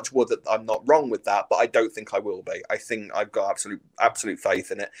 Touch wood that I'm not wrong with that, but I don't think I will be. I think I've got absolute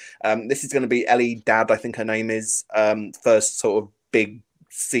faith in it. This is going to be Ellie Dad, I think her name is, first sort of big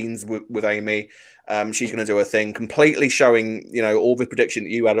scenes with Amy. She's going to do her thing, completely showing, all the prediction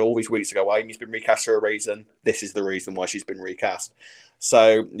that you had all these weeks ago. Amy's been recast for a reason. This is the reason why she's been recast.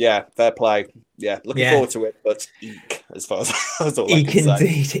 So, yeah, fair play. Yeah, looking forward to it, but eek, as far as that's all I can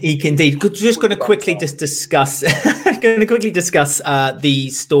say. Eek indeed. Just going to quickly discuss the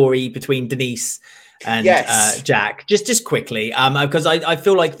story between Denise and Jack, just quickly, because I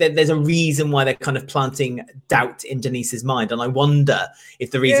feel like there's a reason why they're kind of planting doubt in Denise's mind, and I wonder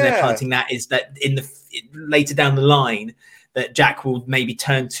if the reason they're planting that is that later down the line that Jack will maybe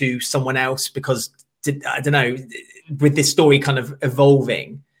turn to someone else, because I don't know, with this story kind of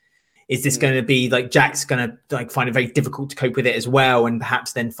evolving, is this going to be like Jack's going to find it very difficult to cope with it as well, and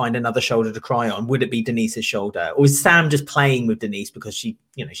perhaps then find another shoulder to cry on? Would it be Denise's shoulder, or is Sam just playing with Denise because she's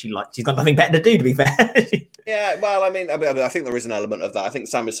got nothing better to do, to be fair? Yeah, well, I mean, I think there is an element of that. I think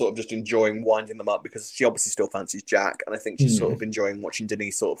Sam is sort of just enjoying winding them up because she obviously still fancies Jack, and I think she's sort of enjoying watching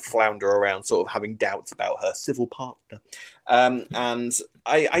Denise sort of flounder around, sort of having doubts about her civil partner. And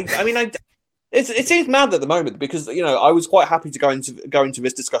I mean, it seems mad at the moment because I was quite happy to go into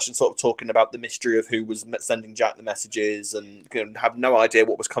this discussion, sort of talking about the mystery of who was sending Jack the messages, and have no idea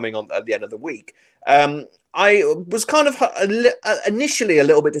what was coming on at the end of the week. I was kind of initially a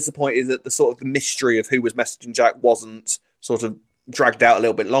little bit disappointed that the mystery of who was messaging Jack wasn't sort of dragged out a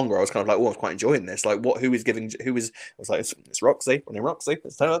little bit longer. I was kind of like, I was quite enjoying this. Like, who is? I was like, it's Roxy. My name Roxy.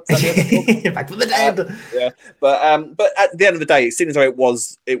 It's back from the dead. Yeah, but at the end of the day, as soon as it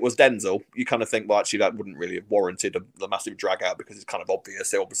was Denzel, you kind of think, well, actually, that wouldn't really have warranted the massive drag out because it's kind of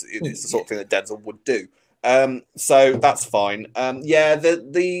obvious. Obviously, it's the sort of thing that Denzel would do. So that's fine.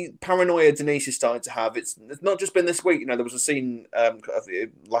 The paranoia Denise is starting to have, it's not just been this week. There was a scene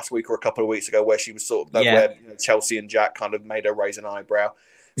last week or a couple of weeks ago where she was sort of where Chelsea and Jack kind of made her raise an eyebrow.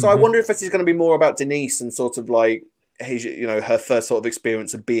 So I wonder if this is going to be more about Denise and sort of like her first sort of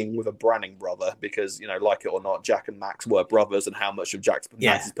experience of being with a Branning brother, because like it or not, Jack and Max were brothers, and how much of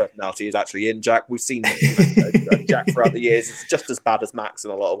Max's personality is actually in Jack. We've seen Jack throughout the years. It's just as bad as Max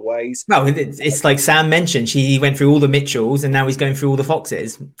in a lot of ways. No, it's like Sam mentioned, he went through all the Mitchells and now he's going through all the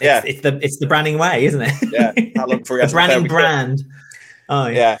Foxes. It's the Branning way, isn't it? Yeah, how long for the Branning brand. Oh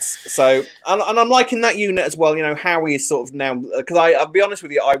yes. So and I'm liking that unit as well. Howie is sort of now, because I'll be honest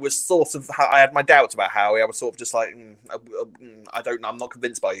with you, I was sort of, I had my doubts about Howie. I was sort of just like, I don't know, I'm not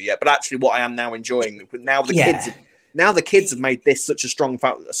convinced by you yet. But actually, what I am now enjoying now the kids have made this such a strong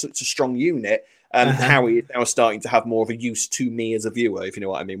unit. Howie is now starting to have more of a use to me as a viewer, if you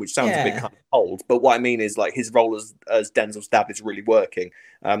know what I mean, which sounds a bit kind of cold. But what I mean is, like, his role as Denzel's dad is really working,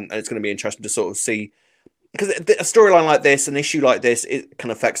 and it's going to be interesting to sort of see. Because a storyline like this, an issue like this, it can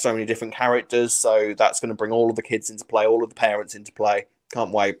affect so many different characters. So that's going to bring all of the kids into play, all of the parents into play.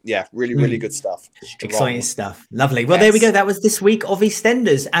 Can't wait. Yeah, really good stuff. Exciting stuff. Lovely. Well, there we go. That was this week of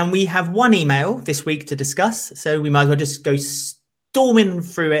EastEnders. And we have one email this week to discuss. So we might as well just go storming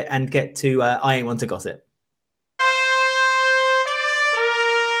through it and get to I Ain't Want to Gossip.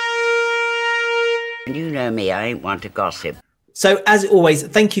 You know me, I ain't want to gossip. So, as always,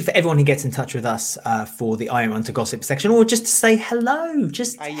 thank you for everyone who gets in touch with us for the I Am Want to Gossip section, or just to say hello.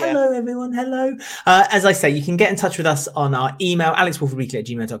 Hello, everyone. Hello. As I say, you can get in touch with us on our email,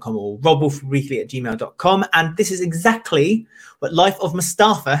 alexwolfordweekly@gmail.com or robwolfordweekly@gmail.com. And this is exactly what Life of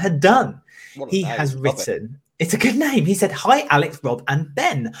Mustafa had done. He has written... It's a good name. He said, "Hi, Alex, Rob, and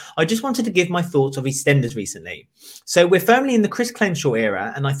Ben. I just wanted to give my thoughts of EastEnders recently. So we're firmly in the Chris Crenshaw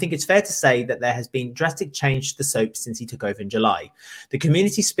era, and I think it's fair to say that there has been drastic change to the soap since he took over in July. The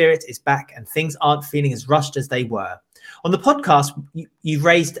community spirit is back, and things aren't feeling as rushed as they were. On the podcast, you've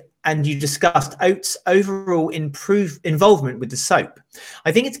raised and you discussed Oates' overall involvement with the soap.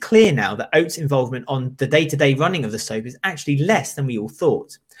 I think it's clear now that Oates' involvement on the day-to-day running of the soap is actually less than we all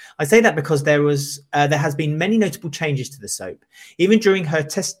thought. I say that because there has been many notable changes to the soap. Even during her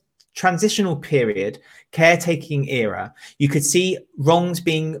transitional period, caretaking era, you could see wrongs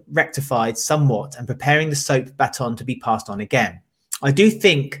being rectified somewhat and preparing the soap baton to be passed on again. I do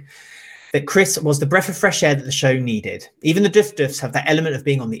think that Chris was the breath of fresh air that the show needed. Even the Duffs have that element of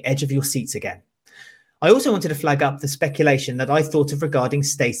being on the edge of your seats again. I also wanted to flag up the speculation that I thought of regarding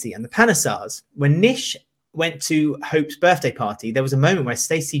Stacey and the Panesars. When Nish went to Hope's birthday party, there was a moment where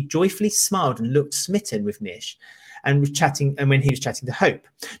Stacey joyfully smiled and looked smitten with Nish and was chatting, and when he was chatting to Hope.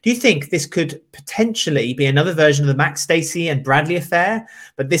 Do you think this could potentially be another version of the Max Stacey and Bradley affair,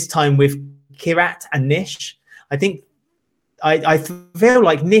 but this time with Kirat and Nish? I feel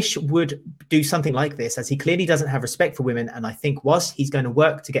like Nish would do something like this, as he clearly doesn't have respect for women, and I think whilst he's going to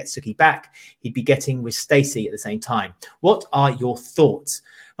work to get Suki back, he'd be getting with Stacey at the same time. What are your thoughts?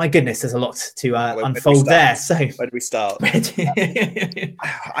 My goodness, there's a lot to unfold there. So where do we start?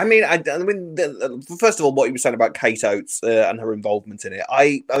 I mean, first of all, what you were saying about Kate Oates and her involvement in it.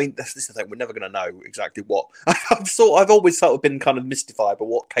 I mean, this is the thing. We're never going to know exactly what. I've always sort of been kind of mystified by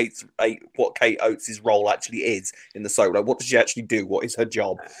what Kate Oates' role actually is in the soap. Like, what does she actually do? What is her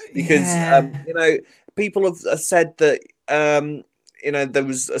job? Because people have said that.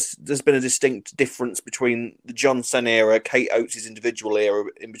 There's been a distinct difference between the John Sen era, Kate Oates' individual era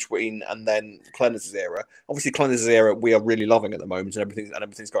in between, and then Clennis' era. Obviously, Clennis' era we are really loving at the moment, and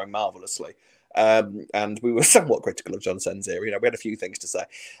everything's going marvelously. And we were somewhat critical of John Sen's era. We had a few things to say,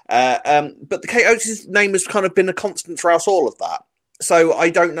 but the Kate Oates' name has kind of been a constant throughout all of that. So I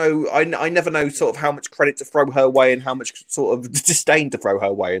don't know. I never know sort of how much credit to throw her way and how much sort of disdain to throw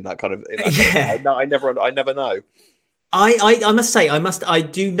her way in that kind of. No, I never know. I must say,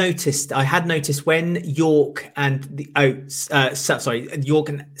 I had noticed when York and the Oates, York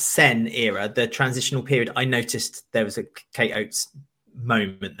and Sen era, the transitional period, I noticed there was a Kate Oates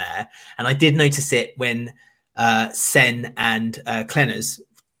moment there. And I did notice it when Sen and Clenner's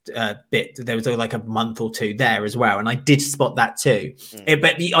bit, there was like a month or two there as well. And I did spot that too.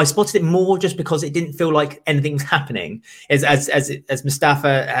 But I spotted it more just because it didn't feel like anything was happening. As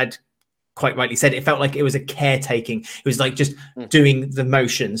Mustafa had quite rightly said, it felt like it was a caretaking. It was like just doing the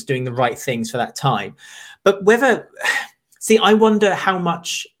motions, doing the right things for that time. But I wonder how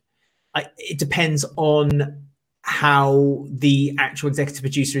much it depends on how the actual executive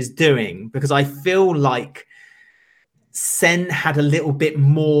producer is doing, because I feel like Sen had a little bit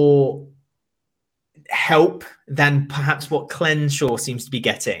more help than perhaps what Clenshaw seems to be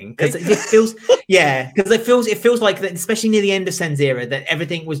getting, because it feels it feels like that, especially near the end of Sen's era, that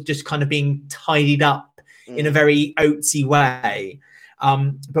everything was just kind of being tidied up in a very Oatesy way,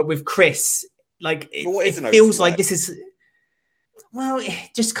 but with Chris, like it feels like this is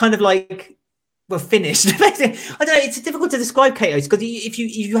just kind of like finished. I don't know, it's difficult to describe Kate Oates, because if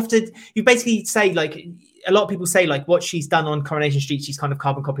you basically say, like, a lot of people say, like, what she's done on Coronation Street, she's kind of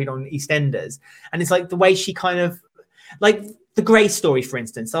carbon copied on EastEnders, and it's like the way she kind of, like the Grey story, for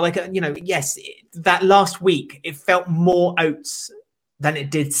instance. So, like, that last week it felt more Oates than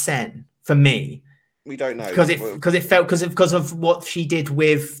it did Sen for me. We don't know because it felt because of what she did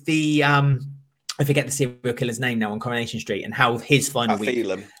with the I forget the serial killer's name now on Coronation Street, and how his final week.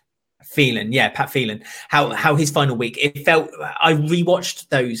 Pat Phelan. How his final week, it felt. I rewatched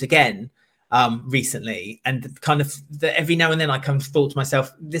those again recently, and kind of every now and then I kind of thought to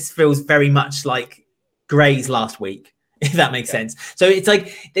myself, this feels very much like Grey's last week, if that makes sense. So it's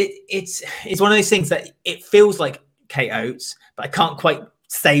like it's one of those things that it feels like Kate Oates, but I can't quite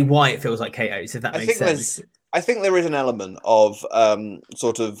say why it feels like Kate Oates, if that makes sense. I think there is an element of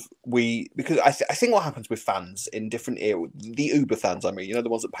because I think what happens with fans in different eras, the Uber fans, I mean, the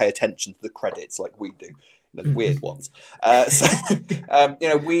ones that pay attention to the credits like we do, the weird ones. There's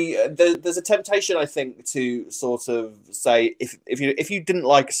a temptation, I think, to sort of say if you didn't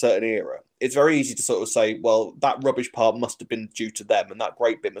like a certain era, it's very easy to sort of say, well, that rubbish part must have been due to them, and that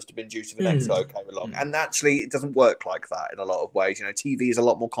great bit must have been due to the next guy who came along. And actually, it doesn't work like that in a lot of ways. TV is a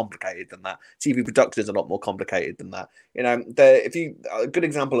lot more complicated than that. TV production is a lot more complicated than that. A good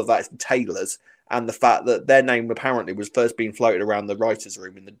example of that is the Taylors, and the fact that their name apparently was first being floated around the writers'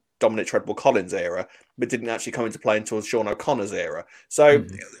 room in the Dominic Treadwell Collins era, but didn't actually come into play until Sean O'Connor's era. So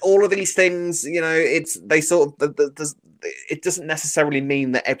all of these things, it doesn't necessarily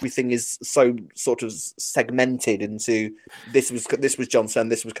mean that everything is so sort of segmented into this was John Sen,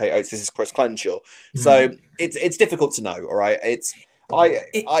 this was Kate Oates, this is Chris Clenshaw. So it's difficult to know. All right,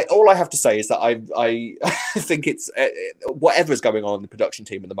 all I have to say is that I think it's whatever is going on in the production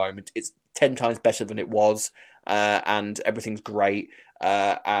team at the moment, it's 10 times better than it was, and everything's great.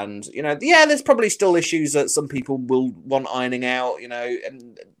 And there's probably still issues that some people will want ironing out.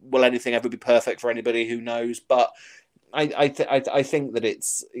 And will anything ever be perfect for anybody? Who knows? But I think that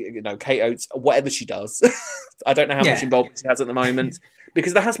it's Kate Oates, whatever she does, I don't know how much involvement she has at the moment,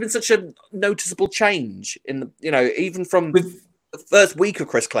 because there has been such a noticeable change in the even from the first week of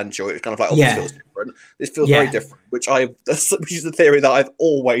Chris Clenshaw. It was kind of like, this feels different. This feels very different, which is the theory that I've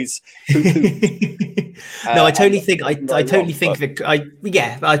always. No, I totally think that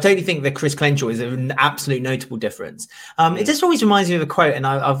Chris Clenshaw is an absolute notable difference. It just always reminds me of a quote, and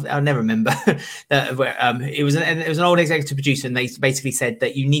I'll never remember that. It was an old executive producer, and they basically said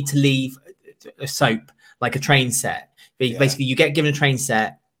that you need to leave a soap like a train set. Basically, you get given a train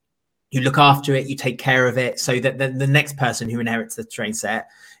set, you look after it, you take care of it, so that the next person who inherits the train set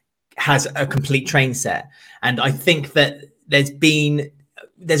has a complete train set. And I think that there's an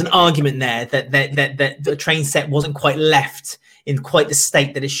argument there that the train set wasn't quite left in quite the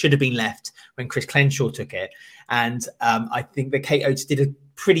state that it should have been left when Chris Clenshaw took it. And I think that Kate Oates did a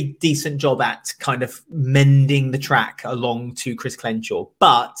pretty decent job at kind of mending the track along to Chris Clenshaw.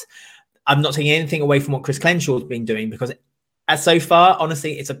 But I'm not taking anything away from what Chris Clenshaw's been doing, because so far,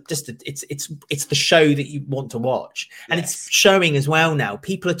 honestly, it's the show that you want to watch, and it's showing as well now.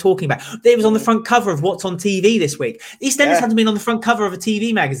 People are talking about it. Was on the front cover of What's on TV this week. EastEnders hasn't been on the front cover of a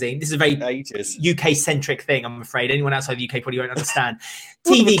TV magazine. This is a very UK centric thing, I'm afraid. Anyone outside the UK probably won't understand.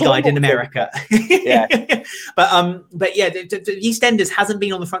 TV Guide in America. But yeah, the EastEnders hasn't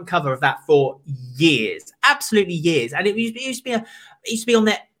been on the front cover of that for years, absolutely years, and it used to be on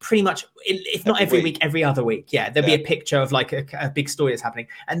there pretty much, if not every week, every other week. Yeah, there'd be a picture of like a big story that's happening,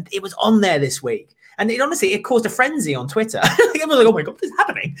 and it was on there this week. And it caused a frenzy on Twitter. Everyone was like, "Oh my god, what's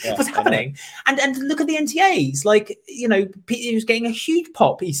happening? What's happening?" And look at the NTAs. Like, it was getting a huge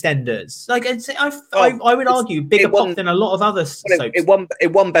pop. EastEnders. Like, I would argue bigger pop than a lot of other soaps.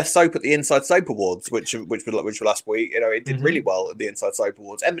 It won best soap at the Inside Soap Awards, which were last week. It did really well at the Inside Soap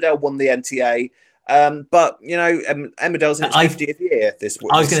Awards. Emmerdale won the NTA. But Emmerdale's in its 50th year this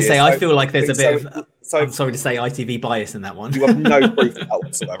week. I was going to say, I feel like there's a bit of, I'm sorry to say, ITV bias in that one. You have no proof of that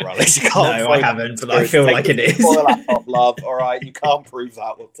whatsoever, Alex. You can't. No, I haven't, but I feel like it is. Laptop, love. All right, you can't prove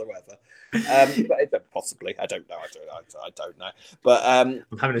that whatsoever. But possibly, I don't know. I don't know. But I'm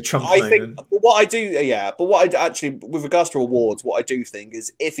having a Trump moment. Think. But what I do, what I actually, with regards to awards, what I do think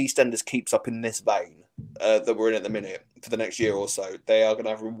is if EastEnders keeps up in this vein that we're in at the minute for the next year or so, they are going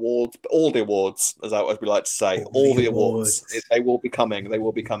to have rewards, all the awards, as we like to say, all the awards. They will be coming. They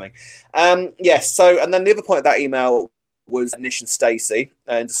will be coming. Yes. So, and then the other point of that email was Nish and Stacey,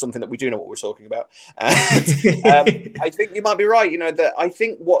 and something that we do know what we're talking about. I think you might be right. That I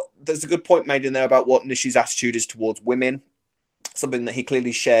think there's a good point made in there about what Nish's attitude is towards women, something that he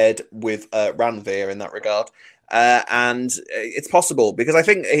clearly shared with Ranveer in that regard. And it's possible, because I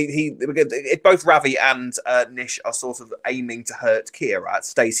think both Ravi and Nish are sort of aiming to hurt Kira.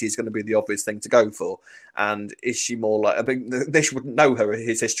 Stacey is going to be the obvious thing to go for. And is she more like, I think Nish wouldn't know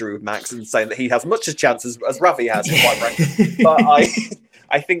his history with Max and saying that he has much as chance as Ravi has, quite frankly. But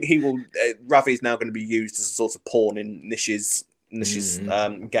I think Ravi's now going to be used as a sort of pawn in Nish's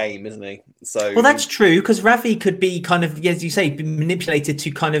game, isn't he? So, well, that's true, because Ravi could be kind of, as you say, be manipulated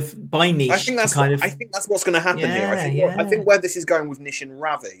to kind of by Nish. I think that's what's going to happen here. I think where this is going with Nish and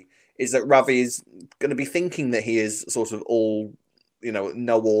Ravi is that Ravi is going to be thinking that he is sort of all,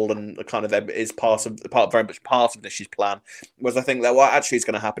 know all, and kind of is very much part of Nish's plan. Whereas I think that what actually is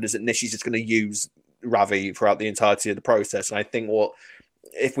going to happen is that Nish is just going to use Ravi throughout the entirety of the process. And I think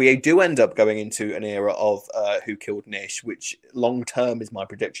if we do end up going into an era of Who Killed Nish, which long term is my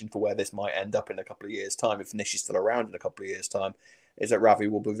prediction for where this might end up in a couple of years' time, if Nish is still around in a couple of years' time, is that Ravi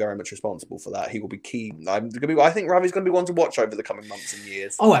will be very much responsible for that. He will be key. I think Ravi's going to be one to watch over the coming months and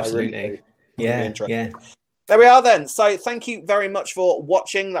years. Oh, absolutely. Yeah. There we are then. So thank you very much for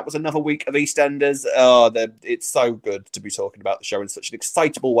watching. That was another week of EastEnders. It's so good to be talking about the show in such an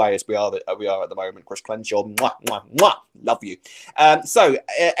excitable way as we are at the moment. Chris Clenshaw, mwah, mwah, mwah. Love you. So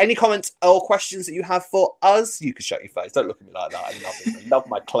any comments or questions that you have for us, you can shut your face. Don't look at me like that. I love it. I love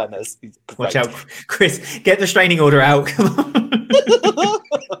my Clenners. Watch out, Chris. Get the restraining order out. Come on.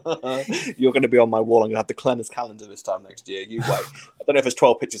 You're going to be on my wall. I'm going to have the Clenners calendar this time next year. You wait. I don't know if there's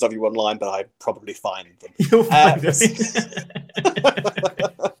 12 pictures of you online, but I'd probably find them.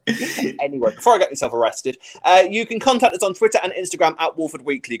 Anyway, before I get myself arrested, you can contact us on Twitter and Instagram at Wolford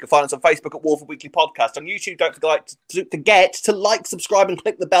Weekly. You can find us on Facebook at Wolford Weekly Podcast. On YouTube, don't forget to like, subscribe, and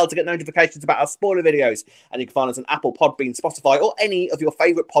click the bell to get notifications about our spoiler videos. And you can find us on Apple, Podbean, Spotify, or any of your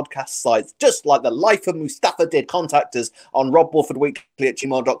favourite podcast sites, just like the Life of Mustafa did. Contact us on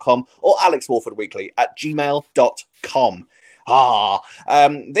robwolfordweekly@gmail.com or alexwolfordweekly@gmail.com.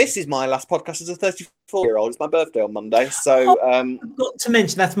 This is my last podcast as a 34-year-old. It's my birthday on Monday, so I forgot to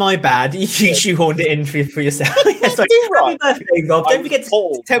mention that's my bad. You shoehorned it in for yourself. Yes, right. Happy birthday, Rob! Don't forget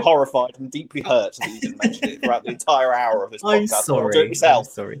to tell. Horrified and deeply hurt that you didn't mention it throughout the entire hour of this podcast. I'm sorry. Do it yourself.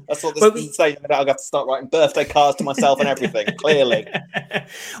 I'm sorry. That's what this is saying. I'll have to start writing birthday cards to myself and everything. Clearly.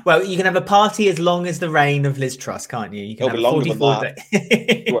 Well, you can have a party as long as the reign of Liz Truss, can't you? You can It'll have be longer than that.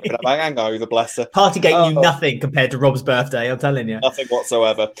 You won't have a hangover, bless her. Party getting you nothing compared to Rob's birthday. I'm telling you, nothing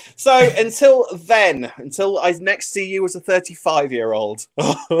whatsoever. So until then, until I next see you as a 35-year-old,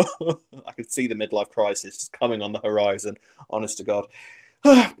 I could see the midlife crisis just coming on the horizon. Honest to God,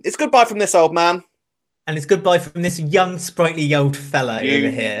 it's goodbye from this old man, and it's goodbye from this young, sprightly old fella over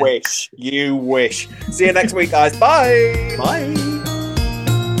here. You wish. See you next week, guys. Bye. Bye.